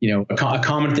 Yeah. A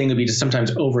common thing would be to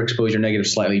sometimes overexpose your negative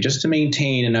slightly just to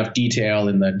maintain enough detail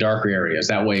in the darker areas.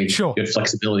 That way you have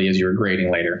flexibility as you're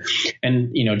grading later.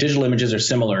 And, digital images are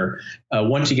similar.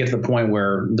 Once you get to the point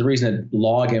where the reason that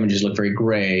log images look very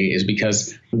gray is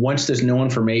because once there's no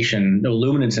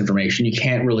luminance information, you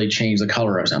can't really change the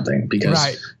color of something because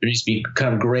there needs to be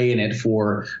kind of gray in it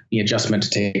for the adjustment to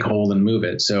take hold and move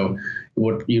it. So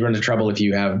you run into trouble if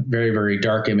you have very, very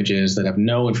dark images that have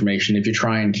no information. If you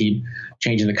try and keep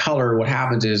changing the color, what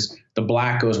happens is the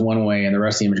black goes one way and the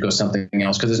rest of the image goes something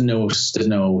else because there's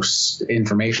no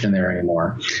information in there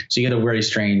anymore. So you get a very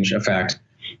strange effect.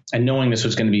 And knowing this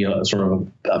was going to be a sort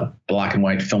of a black and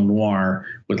white film noir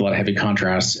with a lot of heavy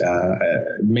contrast,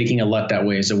 making it LUT that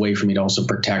way is a way for me to also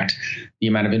protect the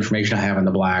amount of information I have in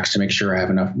the blacks to make sure I have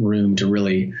enough room to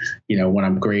really, when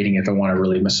I'm grading, if I want to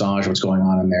really massage what's going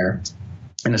on in there.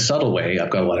 In a subtle way, I've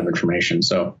got a lot of information.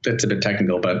 So it's a bit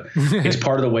technical, but it's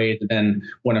part of the way that then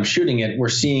when I'm shooting it, we're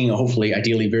seeing hopefully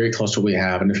ideally very close to what we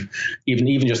have. And if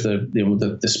even just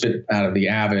the spit out of the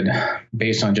Avid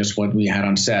based on just what we had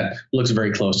on set looks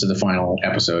very close to the final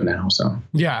episode now. So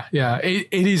yeah. It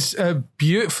is a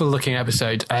beautiful looking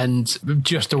episode and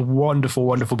just a wonderful,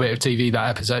 wonderful bit of TV, that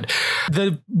episode.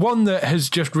 The one that has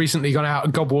just recently gone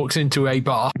out, God Walks Into a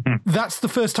Bar. That's the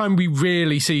first time we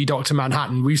really see Dr.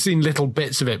 Manhattan. We've seen little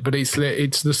bits of it, but it's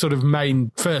the sort of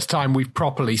main first time we've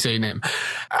properly seen him.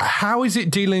 How is it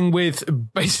dealing with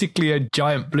basically a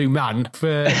giant blue man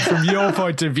from your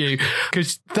point of view?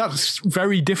 Because that's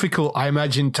very difficult, I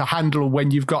imagine, to handle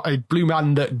when you've got a blue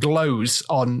man that glows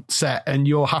on set and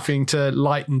you're having to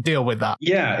light and deal with that.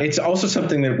 Yeah, it's also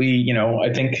something that we,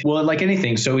 I think, well, like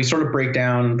anything, so we sort of break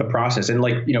down the process. And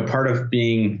part of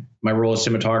being my role as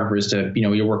cinematographer is to,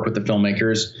 you work with the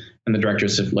filmmakers and the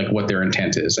directors of what their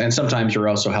intent is. And sometimes you're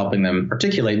also helping them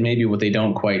articulate maybe what they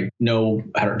don't quite know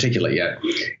how to articulate yet.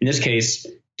 In this case,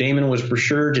 Damon was for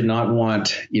sure did not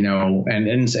want,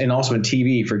 and also in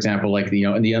TV, for example, in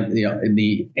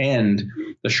the end,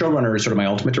 the showrunner is sort of my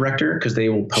ultimate director because they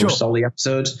will post all the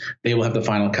episodes. They will have the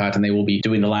final cut and they will be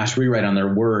doing the last rewrite on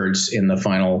their words in the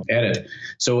final edit.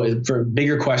 So for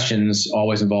bigger questions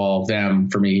always involve them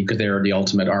for me because they're the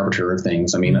ultimate arbiter of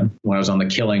things. I mean, when I was on The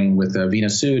Killing with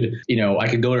Venus Sood, I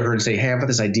could go to her and say, hey, I've got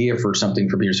this idea for something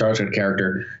for Peter Sarsgaard's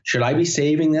character. Should I be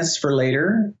saving this for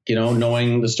later?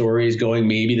 Knowing the story is going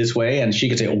maybe this way. And she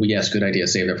could say, oh, yes, good idea.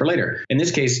 Save that for later. In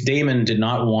this case, Damon did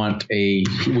not want he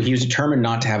was determined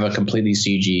not to have a completely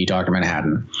CG Dr.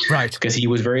 Manhattan. Right. Because he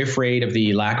was very afraid of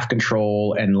the lack of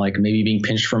control and maybe being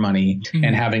pinched for money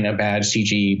and having a bad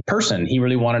CG person. He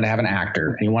really wanted to have an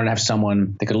actor. He wanted to have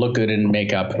someone that could look good in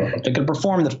makeup, that could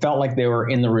perform, that felt like they were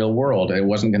in the real world. It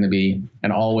wasn't going to be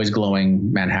an always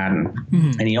glowing Manhattan.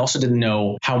 And he also didn't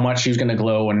know how much he was going to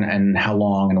glow and how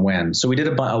long and when. So we did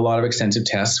a lot of extensive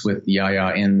tests with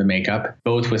Yahya in the makeup,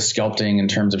 both with sculpting in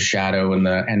terms of shadow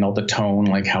and all the tone,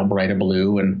 like how bright a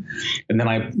blue. And then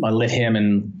I lit him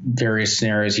in various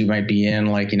scenarios he might be in,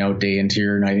 day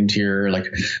interior, night interior,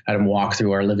 had him walk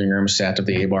through our living room set of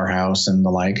the A-Bar house and the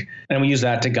like. And we use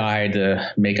that to guide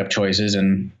the makeup choices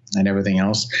and everything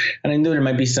else. And I knew there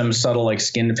might be some subtle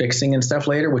skin fixing and stuff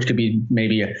later, which could be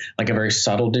maybe a very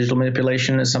subtle digital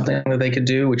manipulation is something that they could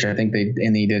do, which I think they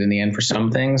did in the end for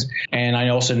some things. And I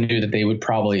also knew that they would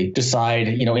probably decide,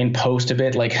 in post of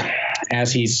it,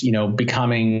 as he's,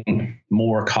 becoming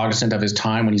more cognizant of his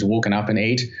time when he's woken up in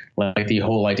 8, the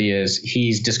whole idea is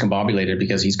he's discombobulated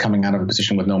because he's coming out of a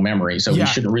position with no memory. So he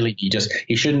shouldn't really be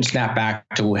he shouldn't snap back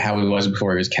to how he was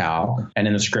before he was Cal. And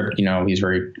in the script, he's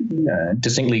very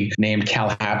distinctly named Cal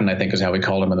Hatton, I think is how we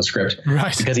called him in the script.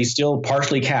 Right. Because he's still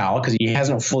partially Cal because he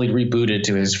hasn't fully rebooted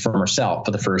to his former self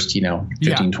for the first,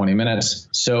 15, 20 minutes.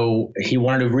 So he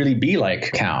wanted to really be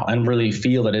like Cal and really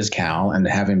feel that is Cal and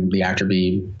have the actor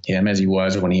be him as he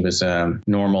was when he was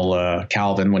normal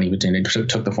Calvin when he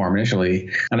took the form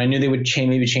initially. And I knew they would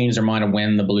change their mind on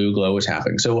when the blue glow was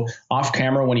happening. So off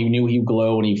camera, when he knew he would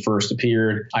glow when he first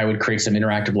appeared, I would create some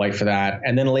interactive light for that.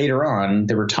 And then later on,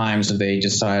 there were times that they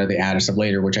decided they added stuff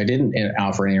later, which I didn't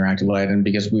offer any interactive light in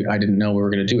because I didn't know we were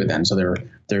going to do it then. So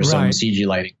there's some CG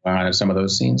lighting on in some of of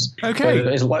those scenes. Okay.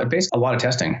 There's basically a lot of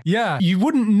testing. Yeah. You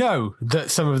wouldn't know that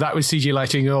some of that was CG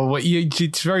lighting or what.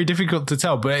 It's very difficult to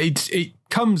tell, but it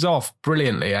comes off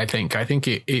brilliantly, I think. I think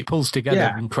it pulls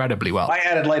together incredibly well. I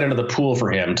added light under the pool for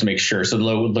him to make sure so the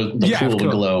pool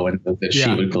would glow and that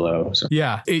she would glow. So.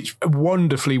 Yeah, it's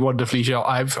wonderfully shot.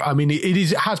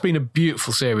 It has been a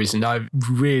beautiful series and I've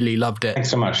really loved it.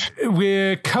 Thanks so much.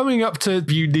 We're coming up to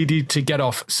you needed to get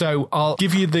off, so I'll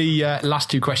give you the last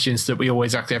two questions that we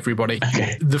always ask everybody.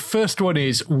 Okay. The first one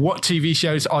is, what TV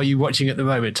shows are you watching at the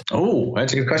moment? Oh,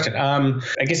 that's a good question.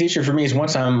 I guess the issue for me is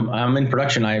once I'm in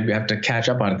production, I have to catch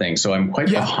catch up on things. So I'm quite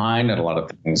behind at a lot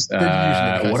of things. What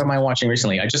am I watching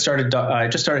recently? I just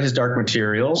started his Dark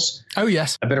Materials. Oh,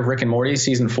 yes. A bit of Rick and Morty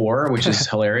season 4, which is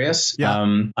hilarious.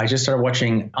 I just started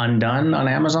watching Undone on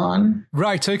Amazon.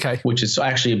 Right. Okay. Which is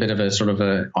actually a bit of a sort of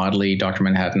a oddly Dr.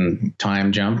 Manhattan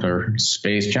time jump or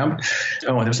space jump.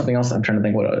 Oh, there's something else I'm trying to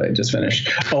think what I just finished.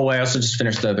 Oh, I also just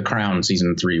finished the Crown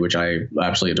season 3, which I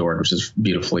absolutely adored, which is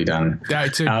beautifully done. Yeah,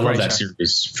 I love that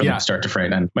series from start to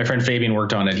finish. And my friend Fabian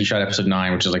worked on it. He shot episode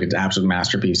 9, which is like an absolute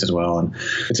masterpiece as well. And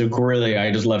it's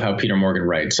I just love how Peter Morgan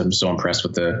writes. I'm so impressed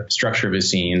with the structure of his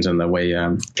scenes and the way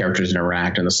characters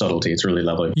interact and the subtlety. It's really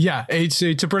lovely. Yeah, it's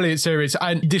a brilliant series.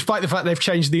 And despite the fact they've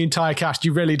changed the entire cast,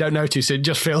 you really don't notice. It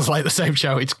just feels like the same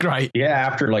show. It's great. Yeah,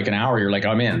 after like an hour, you're like,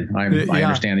 I'm in. I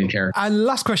understand the character. And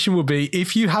last question will be,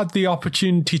 if you had the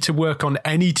opportunity to work on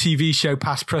any TV show,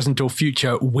 past, present, or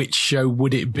future, which show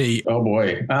would it be? Oh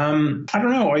boy, I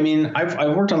don't know. I mean,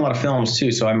 I've worked on a lot of films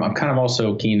too, so I'm kind of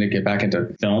also keen to get back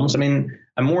into films. I mean,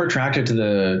 I'm more attracted to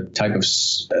the type of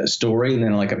story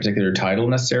than like a particular title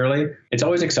necessarily. It's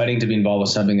always exciting to be involved with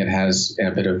something that has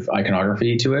a bit of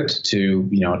iconography to it, to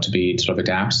be sort of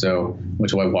adapt. So,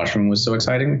 which is why Watchmen was so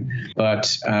exciting.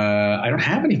 But I don't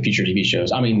have any future TV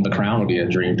shows. I mean, The Crown would be a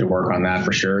dream to work on that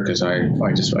for sure, because I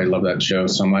love that show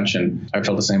so much, and I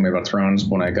felt the same way about Thrones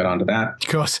when I got onto that. Of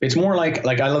course, it's more like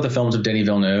I love the films of Denis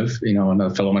Villeneuve, and a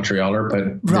fellow Montrealer,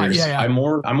 but I'm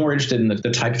more interested in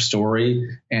the type of story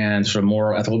and sort of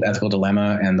more ethical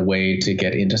dilemma and the way to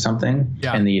get into something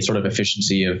and the sort of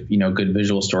efficiency of good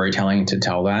visual storytelling to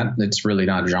tell that. It's really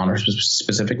not genre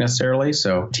specific necessarily.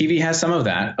 So TV has some of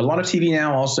that. A lot of TV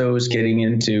now also is getting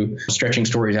into stretching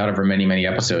stories out over many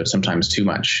episodes, sometimes too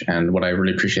much. And what I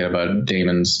really appreciate about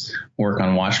Damon's work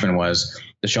on Watchmen was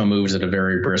the show moves at a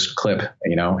very brisk clip,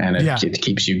 and it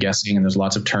keeps you guessing, and there's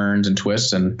lots of turns and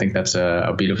twists, and I think that's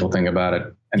a beautiful thing about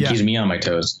it. And keeps me on my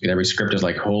toes. Every script is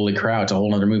like, holy crap, it's a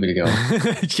whole other movie to go.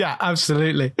 Yeah,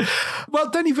 absolutely. Well,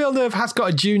 Denis Villeneuve has got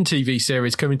a Dune TV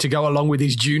series coming to go along with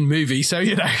his Dune movie, so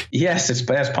Yes,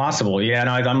 that's possible. Yeah,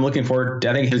 no, I'm looking forward.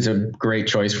 I think he's a great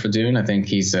choice for Dune. I think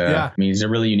he's he's a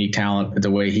really unique talent.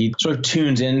 The way he sort of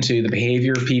tunes into the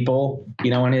behavior of people,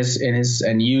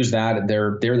 and use that.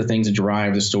 They're the things that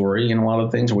drive the story and a lot of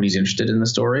things, what he's interested in the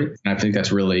story. And I think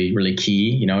that's really, really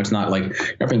key. It's not like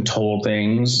you're not being told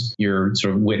things. You're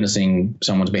sort of witnessing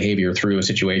someone's behavior through a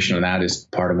situation, and that is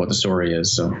part of what the story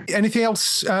is. So, anything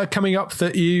else coming up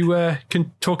that you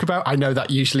can talk about? I know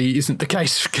that usually isn't the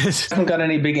case because I haven't got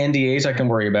any big NDAs I can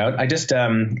worry about. I just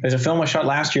there's a film I shot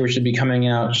last year which should be coming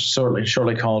out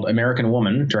shortly called American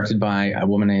Woman, directed by a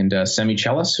woman named Semi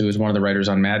Chellis, who is one of the writers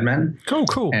on Mad Men.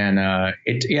 Cool. And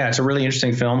it's a really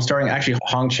interesting film starring actually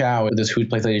Hong Chow, who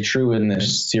plays Lady True in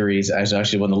this series, as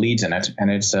actually one of the leads in it, and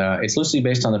it's loosely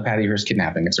based on the Patty Hearst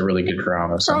kidnapping. It's a really good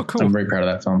drama. So cool. I'm very proud of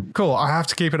that film. Cool. I have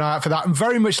to keep an eye out for that. I'm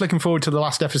very much looking forward to the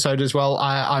last episode as well.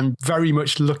 I'm very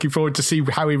much looking forward to see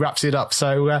how he wraps it up.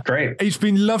 So great. It's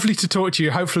been lovely to talk to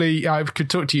you. Hopefully I could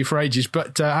talk to you for ages,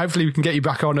 but hopefully we can get you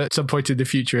back on at some point in the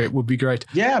future. It would be great.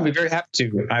 Yeah, I'd be very happy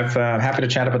to. I'm happy to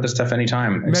chat about this stuff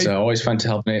anytime. It's always fun to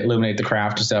help illuminate the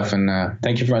craft and stuff. And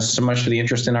thank you so much for the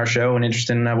interest in our show and interest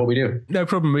in what we do. No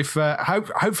problem. If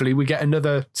hopefully we get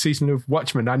another season of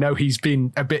Watchmen. I know he's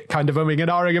been a bit kind of umming and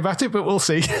ahhing about it, but we'll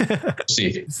see. See.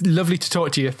 It's lovely to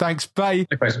talk to you. Thanks. Bye.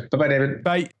 Likewise. Bye-bye, David.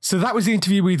 Bye. So that was the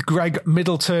interview with Greg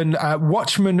Middleton.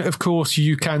 Watchmen, of course,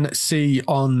 you can see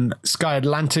on Sky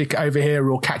Atlantic over here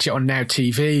or catch it on Now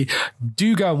TV.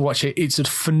 Do go and watch it. It's a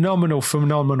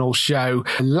phenomenal show.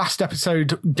 Last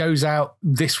episode goes out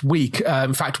this week.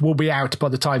 In fact, will be out by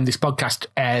the time this podcast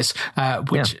airs,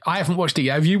 which I haven't watched it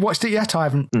yet. Have you watched it yet? I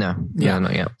haven't. No,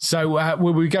 not yet. So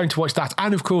we're going to watch that.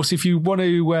 And of course, if you want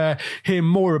to hear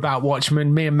more about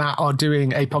Watchmen, me and Matt are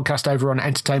doing a podcast over on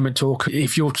Entertainment Talk.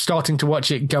 If you're starting to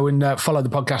watch it, go and follow the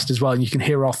podcast as well, and you can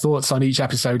hear our thoughts on each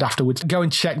episode afterwards. Go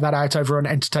and check that out over on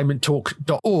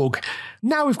entertainmenttalk.org.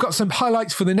 Now we've got some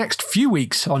highlights for the next few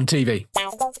weeks on TV.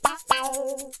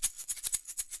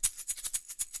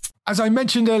 As I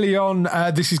mentioned early on,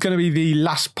 this is going to be the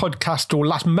last podcast or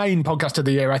last main podcast of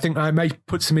the year. I think I may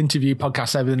put some interview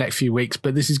podcasts over the next few weeks,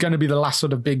 but this is going to be the last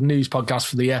sort of big news podcast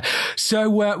for the year. So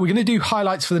we're going to do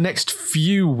highlights for the next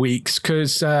few weeks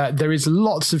because there is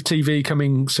lots of TV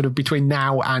coming sort of between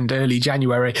now and early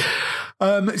January.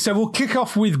 So we'll kick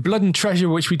off with Blood and Treasure,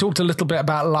 which we talked a little bit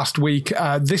about last week.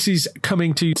 This is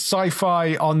coming to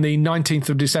Sci-Fi on the 19th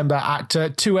of December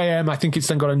at 2 a.m. I think it's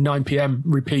then got a 9 p.m.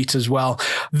 repeat as well.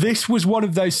 This was one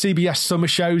of those CBS summer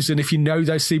shows, and if you know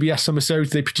those CBS summer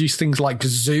shows, they produce things like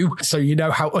Zoo, so you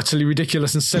know how utterly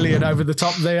ridiculous and silly and over the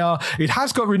top they are. It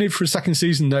has got renewed for a second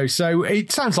season, though, so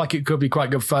it sounds like it could be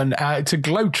quite good fun. It's a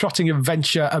globe-trotting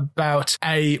adventure about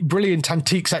a brilliant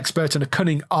antiques expert and a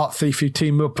cunning art thief who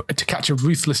team up to catch a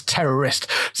ruthless terrorist.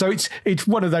 So it's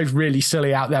one of those really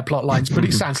silly out there plot lines, but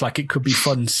it sounds like it could be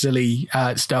fun, silly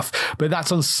stuff. But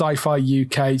that's on Sci-Fi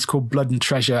UK. It's called Blood and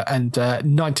Treasure, and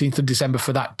 19th of December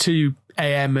for that, 2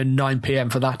 a.m. and 9 p.m.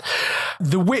 for that.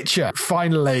 The Witcher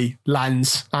finally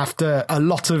lands after a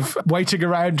lot of waiting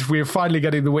around. We're finally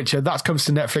getting The Witcher. That comes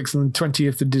to Netflix on the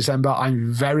 20th of December.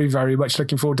 I'm very, very much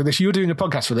looking forward to this. You're doing a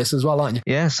podcast for this as well, aren't you?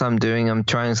 Yes, I'm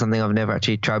trying something I've never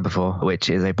actually tried before, which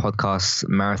is a podcast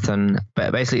marathon.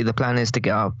 But basically the plan is to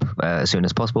get up as soon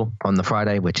as possible on the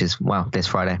Friday, which is, this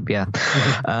Friday. Yeah.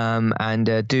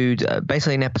 And do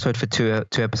basically an episode for two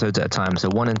episodes at a time. So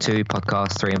 1 and 2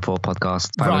 podcasts, 3 and 4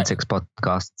 podcasts, 5 and 6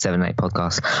 podcasts, 7 and 8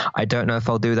 podcasts. I don't know if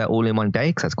I'll do that all in one day,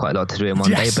 because that's quite a lot to do in one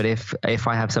day. But if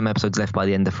I have some episodes left by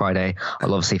the end of Friday,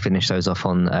 I'll obviously finish those off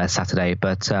on Saturday.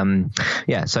 But so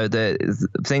the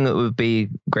thing that would be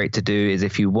great to do is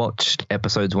if you watched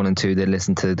episodes 1 and 2, then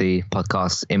listen to the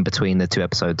podcast in between the 2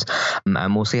 episodes,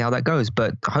 and we'll see how that goes.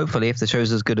 But hopefully, if the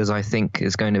show's as good as I think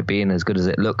it's going to be and as good as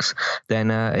it looks,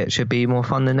 then it should be more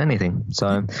fun than anything.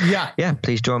 So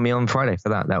please join me on Friday for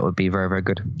that. That would be very, very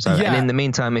good. So and in the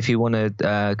meantime, if you want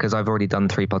to, because I've already done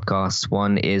 3 podcasts.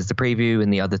 One is the preview,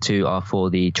 and the other 2 are for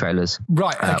the trailers.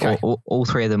 Right. Okay. All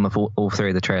 3 of them are for all 3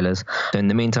 of the trailers. So in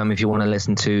the meantime, if you want to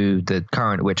listen to the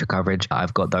current Witcher coverage,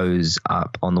 I've got those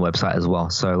up on the website as well.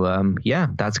 So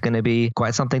that's going to be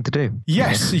quite something to do.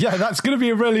 Yes, that's going to be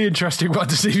a really interesting one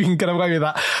to see if you can get away with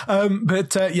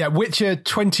that. Witcher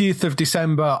 20th of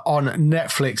December on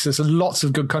Netflix. There's lots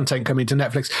of good content coming to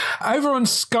Netflix. Over on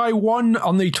Sky One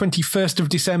on the 21st of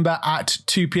December at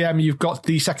 2 p.m. you've got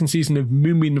the second season of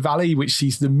Moomin Valley, which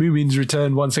sees the Moomins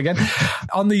return once again.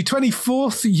 On the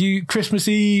 24th, Christmas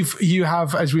Eve, you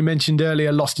have, as we mentioned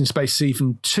earlier, Lost in Space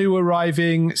Season 2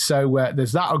 arriving. So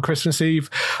there's that on Christmas Eve.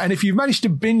 And if you've managed to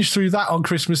binge through that on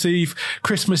Christmas Eve,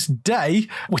 Christmas Day,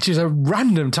 which is a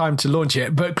random time to launch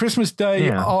it, but Christmas Day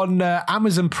on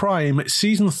Amazon Prime,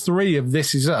 Season 3 of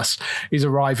This Is Us is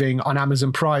arriving on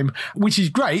Amazon Prime, which is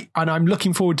great. And I'm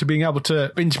looking forward to being able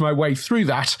to binge my way through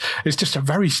that. It's just a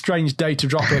very strange day to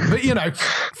drop it, but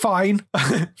fine.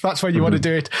 That's when you want to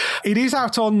do it. It is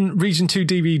out on Region 2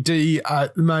 DVD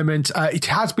at the moment. It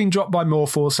has been dropped by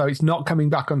More4, so it's not coming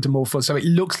back onto More4. So it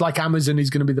looks like Amazon is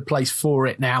going to be the place for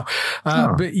it now.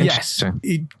 But yes,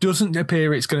 it doesn't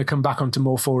appear it's going to come back onto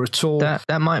More4 at all.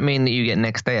 That might mean that you get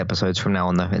next day episodes from now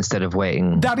on, though, instead of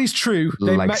waiting. That is true.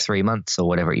 3 months or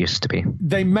whatever it used to be.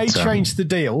 They may change the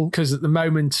deal, because at the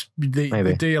moment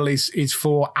the deal is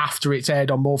for after it's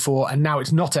aired on More4, and now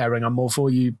it's not airing on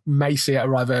More4. You may see it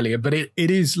arrive earlier, but it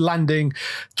is landing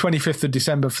 25th of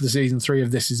December for the season 3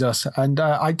 of This Is Us, and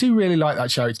I do really like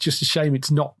that show. It's just a shame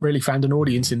it's not really found an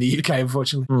audience in the UK,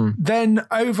 unfortunately. Then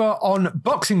over on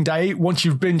Boxing Day, once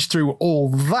you've binged through all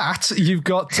that, you've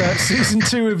got season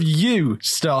 2 of You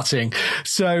starting.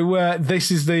 So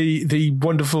this is the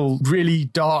wonderful, really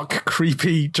dark,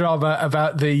 creepy drama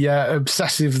about the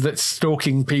obsessive that's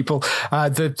stalking people.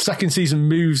 The second season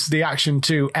moves the action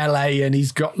to LA, and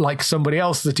he's got somebody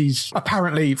else that he's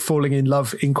apparently falling in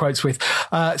love, in quotes, with.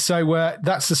 So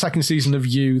that's the second season of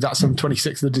You. That's on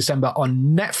 26th of December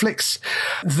on Netflix.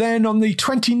 Then on the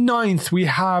 29th, we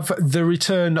have the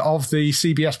return of the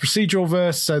CBS procedural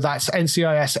verse. So that's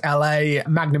NCIS LA,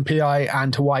 Magnum PI,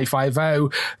 and Hawaii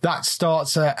Five-0. That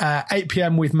starts at 8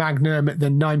 p.m. with Magnum,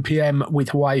 then 9 p.m. with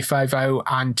Hawaii Five-0,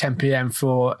 and 10 p.m.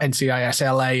 for NCIS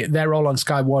LA. They're all on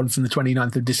Sky One from the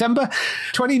 29th of December.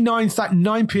 29th at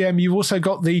 9 p.m. You've also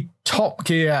got the Top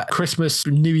Gear Christmas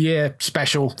New Year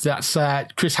special. That's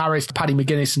Chris Harris, Paddy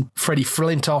McGuinness, and Freddie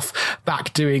Flintoff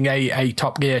back doing a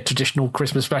Top Gear traditional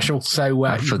Christmas special. So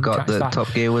I forgot that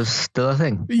Top Gear was still a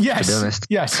thing. Yes, to be honest.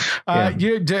 Yes.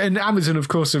 And Amazon, of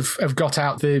course, have got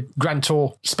out the Grand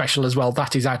Tour special as well.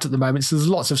 That is out at the moment. So there's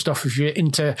lots of stuff if you're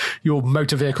into your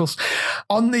motor vehicles.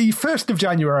 On the 1st of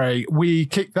January, we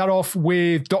kick that off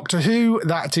with Doctor Who.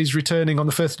 That is returning on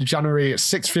the 1st of January at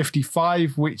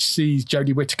 6:55, which sees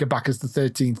Jodie Whittaker back as the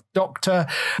 13th Doctor.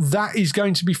 That is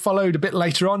going to be followed a bit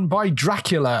later on by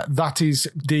Dracula. That is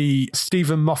the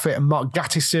Stephen Moffat and Mark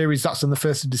Gatiss series. That's on the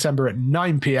 1st of December at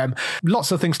 9 p.m.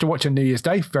 Lots of things to watch on New Year's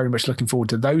Day. Very much looking forward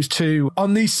to those two.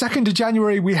 On the 2nd of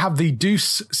January, we have the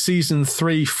Deuce Season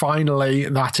 3 finally.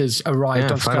 That has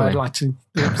arrived on Sky Atlantic.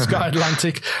 Sky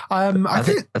Atlantic. I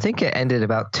think it ended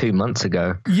about 2 months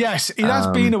ago. Yes, it has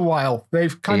been a while.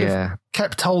 They've kind of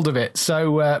kept hold of it.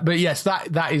 So, but yes,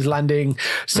 that is landing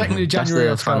 2nd of January.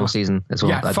 That's the final season as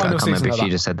well. Yeah, I can't remember if you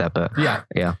just said that, but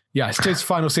yeah. Yes, it's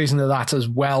final season of that as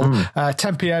well.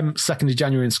 10 p.m, 2nd of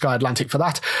January in Sky Atlantic for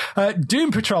that.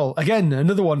 Doom Patrol, again,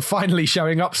 another one finally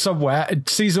showing up somewhere.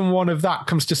 Season 1 of that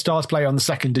comes to Stars Play on the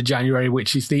 2nd of January,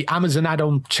 which is the Amazon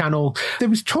add-on channel. There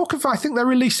was talk of, I think they're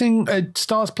releasing a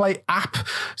Stars Play app,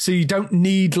 so you don't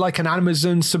need like an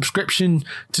Amazon subscription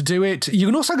to do it. You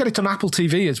can also get it on Apple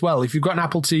TV as well. If you've got an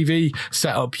Apple TV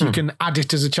set up, you can add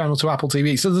it as a channel to Apple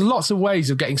TV. So there's lots of ways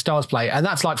of getting Stars Play, and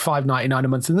that's like $5.99 a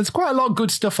month. And there's quite a lot of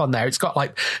good stuff on there. It's got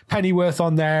like Pennyworth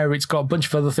on there. It's got a bunch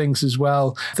of other things as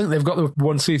well. I think they've got the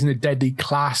 1 season of Deadly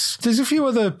Class. There's a few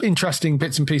other interesting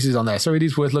bits and pieces on there, so it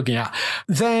is worth looking at.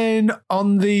 Then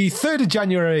on the 3rd of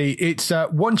January, it's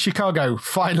One Chicago,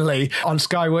 finally, on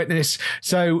Sky Witness.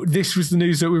 So this was the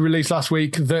news that we released last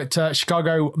week, that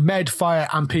Chicago Med, Fire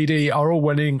and PD are all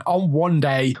running on one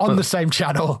day on the same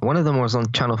channel. One of them was on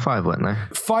Channel 5, weren't they?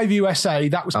 5 USA,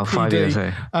 that was PD. 5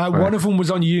 USA. Right. One of them was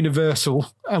on Universal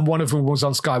and one of them was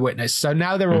on Sky Witness. So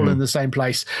now they're all in the same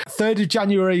place. 3rd of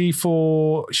January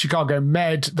for Chicago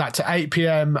Med, that's at 8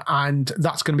 p.m. and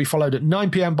that's going to be followed at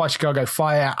 9 p.m. by Chicago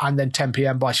Fire and then 10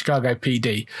 p.m. by Chicago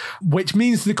PD, which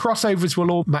means the crossovers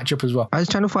will all match up as well. Has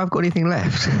Channel 5 got anything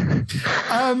left?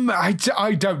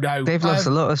 I don't know. They've lost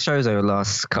a lot of shows over the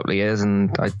last couple of years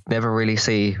and I never really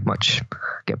see much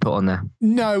get put on there.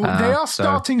 No, they are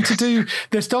starting to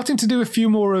do a few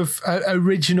more of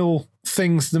original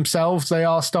things themselves. They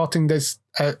are starting, there's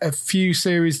a few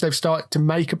series they've started to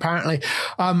make apparently.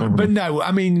 But no,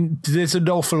 I mean, there's an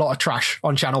awful lot of trash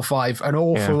on Channel 5, an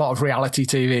awful lot of reality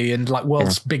TV and like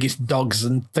World's Biggest Dogs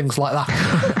and things like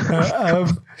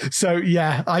that. So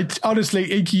yeah, I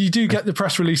honestly, you do get the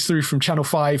press release through from Channel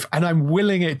 5 and I'm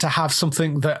willing it to have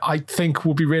something that I think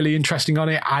will be really interesting on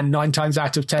it. And 9 times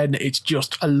out of 10, it's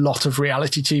just a lot of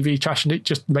reality TV trash and it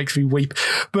just makes me weep.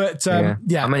 But yeah.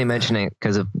 I'm only mentioning it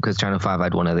because Channel 5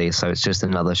 had one of these, so it's just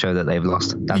another show that they've lost.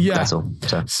 That's all.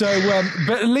 So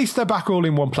but at least they're back all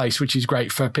in one place, which is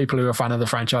great for people who are a fan of the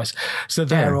franchise. So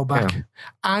they're all back. Yeah.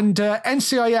 And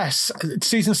NCIS,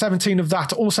 season 17 of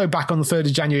that, also back on the 3rd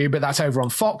of January, but that's over on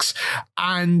Fox.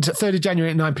 And 3rd of January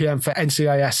at 9 p.m. for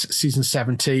NCIS season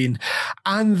 17.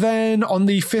 And then on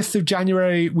the 5th of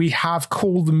January, we have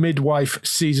Call the Midwife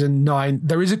season 9.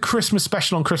 There is a Christmas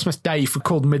special on Christmas Day for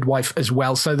Call the Midwife as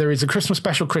well. So there is a Christmas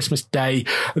special Christmas Day.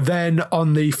 Then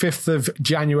on the 5th of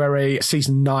January,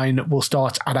 season 9 will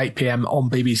start at 8 p.m. on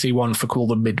BBC One for Call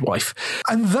the Midwife.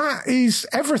 And that is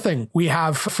everything we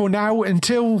have for now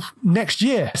until next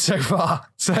year so far.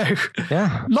 So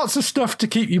lots of stuff to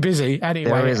keep you busy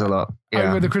anyway. There is a lot.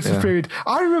 Over the Christmas period.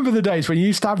 I remember the days when you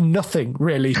used to have nothing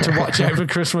really to watch over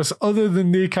Christmas other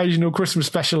than the occasional Christmas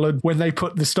special and when they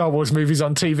put the Star Wars movies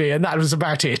on TV, and that was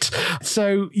about it.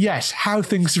 So yes, how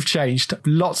things have changed.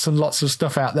 Lots and lots of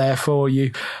stuff out there for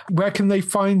you. Where can they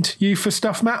find you for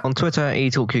stuff, Matt? On Twitter,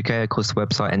 eTalkUK, of course, the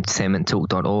website,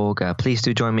 entertainmenttalk.org. Please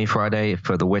do join me Friday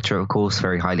for The Witcher, of course,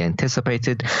 very highly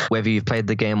anticipated. Whether you've played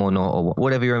the game or not, or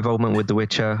whatever your involvement with The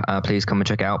Witcher, please come and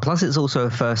check it out. Plus, it's also a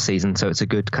first season, so it's a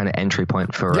good kind of entry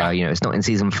point for it's not in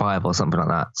season 5 or something like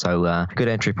that, so good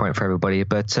entry point for everybody.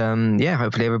 But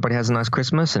hopefully everybody has a nice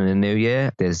Christmas and a new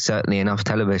year. There's certainly enough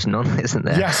television on, isn't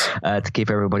there? Yes. To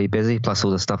keep everybody busy, plus all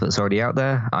the stuff that's already out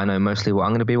there. I know mostly what I'm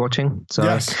going to be watching,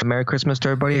 so Merry Christmas to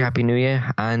everybody, Happy New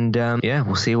Year, and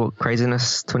we'll see what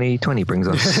craziness 2020 brings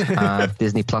us.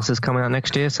 Disney Plus is coming out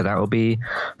next year, so that will be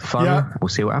fun. We'll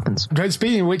see what happens.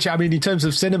 Speaking of which, I mean, in terms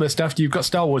of cinema stuff, you've got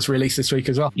Star Wars released this week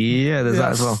as well. There's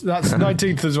that as well. That's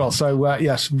 19th as well, so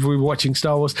yes, we're watching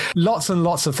Star Wars. Lots and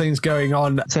lots of things going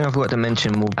on. Something I forgot to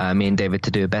mention, me and David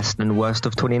to do a best and worst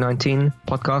of 2019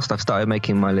 podcast. I've started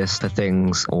making my list of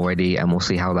things already, and we'll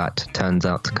see how that turns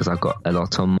out, because I've got a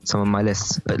lot on some of my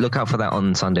lists. But look out for that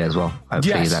on Sunday as well.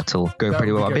 Hopefully that's all going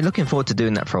pretty well. I've been looking forward to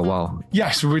doing that for a while.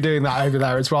 Yes, we're doing that over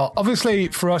there as well. Obviously,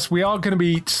 for us, we are going to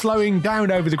be slowing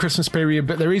down over the Christmas period,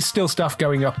 but there is still stuff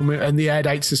going up, and the air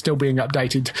dates are still being updated.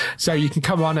 updated. So you can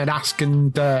come on and ask,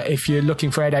 and if you're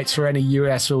looking for air dates for any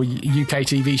US or UK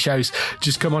TV shows,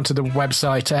 just come onto the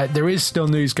website. There is still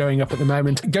news going up at the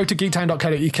moment. Go to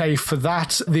geektown.co.uk for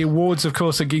that. The awards, of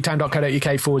course, are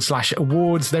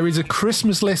geektown.co.uk/awards. There is a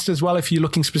Christmas list as well if you're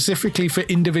looking specifically for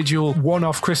individual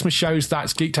one-off Christmas shows.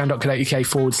 That's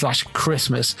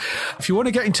geektown.co.uk/Christmas. If you want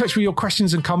to get in touch with your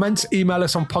questions and comments, email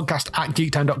us on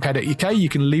podcast@geektown.co.uk. You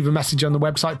can leave a message on the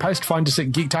website post. Find us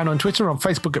at Geektown on Twitter, on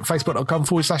Facebook at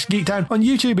facebook.com/Geektown, on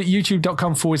YouTube at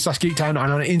youtube.com/Geektown, and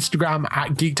on Instagram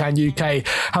at GeektownUK.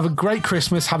 Have a great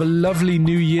Christmas. Have a lovely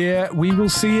new year. We will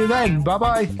see you then.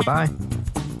 Bye-bye. Bye.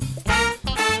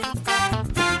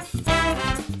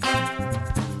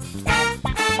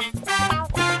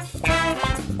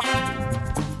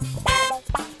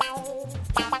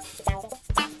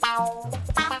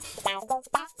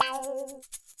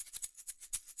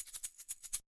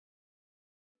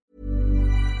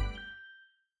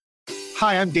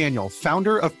 Hi, I'm Daniel,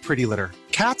 founder of Pretty Litter.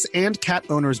 Cats and cat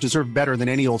owners deserve better than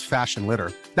any old-fashioned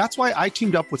litter. That's why I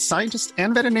teamed up with scientists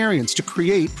and veterinarians to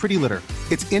create Pretty Litter.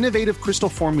 Its innovative crystal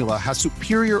formula has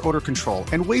superior odor control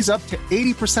and weighs up to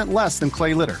 80% less than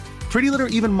clay litter. Pretty Litter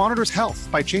even monitors health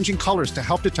by changing colors to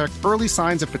help detect early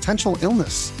signs of potential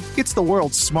illness. It's the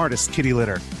world's smartest kitty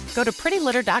litter. Go to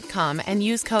prettylitter.com and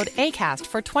use code ACAST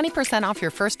for 20% off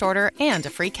your first order and a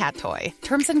free cat toy.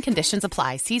 Terms and conditions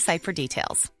apply. See site for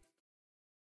details.